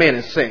appear to men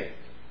and sing.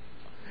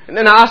 And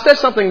then I said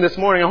something this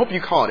morning. I hope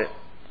you caught it.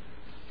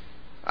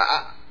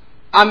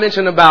 I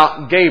mentioned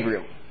about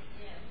Gabriel.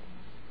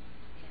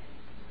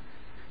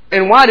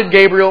 And why did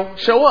Gabriel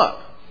show up?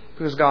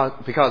 Because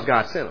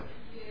God sent him.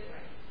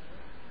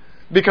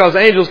 Because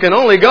angels can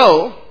only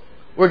go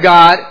where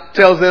God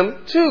tells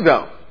them to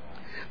go.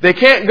 They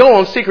can't go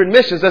on secret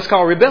missions. That's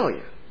called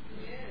rebellion.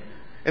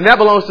 And that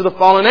belongs to the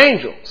fallen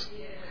angels.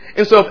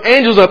 And so if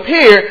angels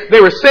appear,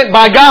 they were sent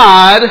by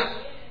God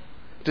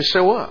to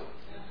show up.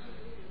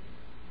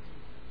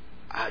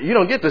 You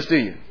don't get this, do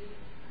you?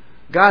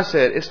 God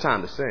said, it's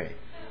time to sing.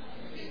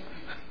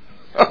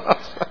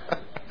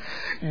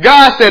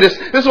 God said this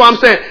is what I'm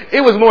saying.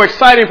 It was more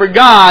exciting for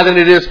God than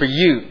it is for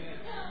you.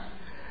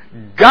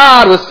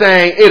 God was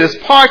saying, it is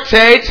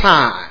party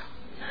time.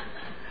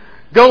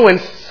 Go and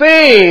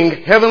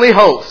sing, heavenly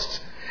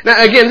host.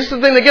 Now again, this is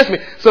the thing that gets me.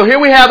 So here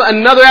we have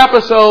another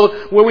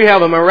episode where we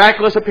have a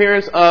miraculous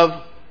appearance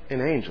of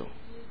an angel.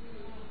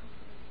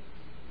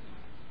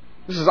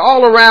 This is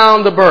all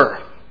around the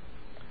birth.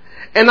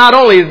 And not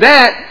only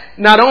that,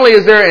 not only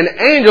is there an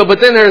angel, but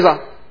then there's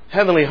a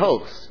heavenly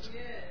host.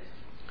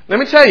 Let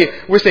me tell you,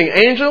 we're seeing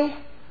angel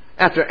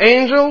after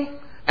angel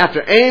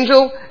after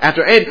angel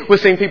after angel. We're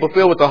seeing people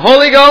filled with the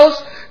Holy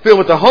Ghost,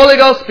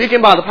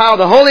 speaking by the power of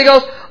the Holy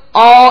Ghost,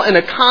 all in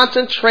a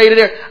concentrated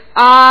area.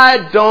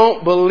 I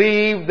don't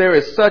believe there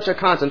is such a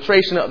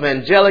concentration of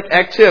angelic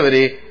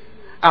activity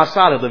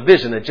outside of the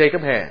vision that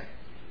Jacob had.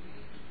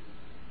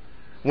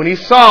 When he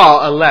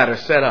saw a ladder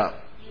set up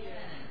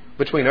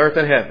between earth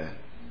and heaven,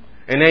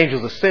 and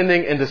angels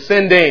ascending and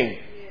descending.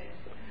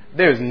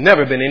 There's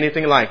never been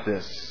anything like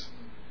this.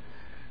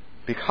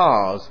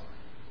 Because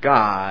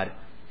God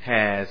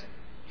has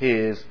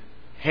His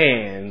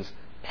hands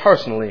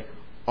personally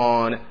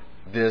on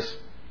this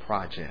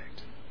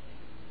project.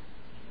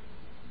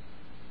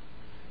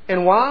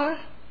 And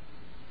why?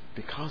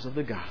 Because of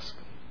the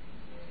gospel.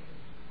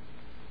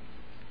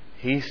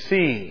 He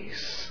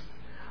sees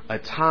a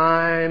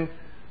time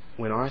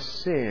when our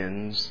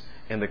sins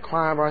and the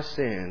cry of our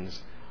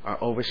sins are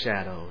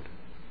overshadowed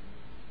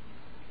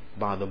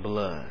by the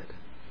blood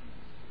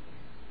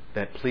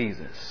that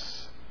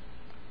pleases,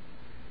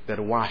 that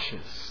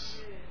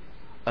washes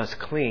us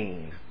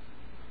clean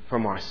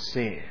from our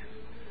sin.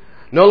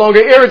 No longer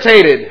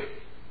irritated,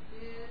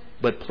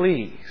 but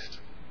pleased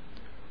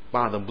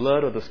by the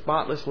blood of the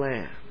spotless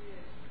Lamb,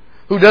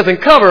 who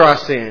doesn't cover our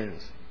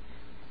sins,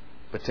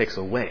 but takes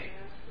away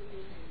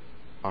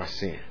our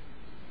sin.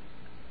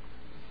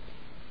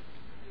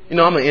 You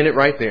know, I'm going to end it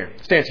right there.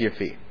 Stand to your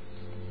feet.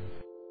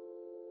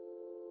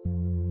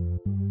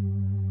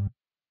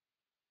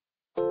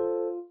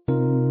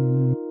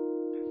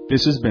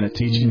 This has been a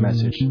teaching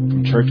message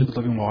from Church of the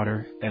Living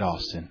Water at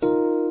Austin.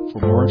 For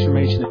more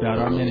information about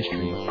our ministry,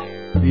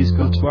 please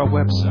go to our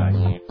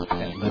website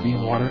at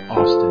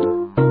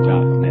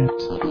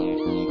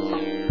livingwateraustin.net.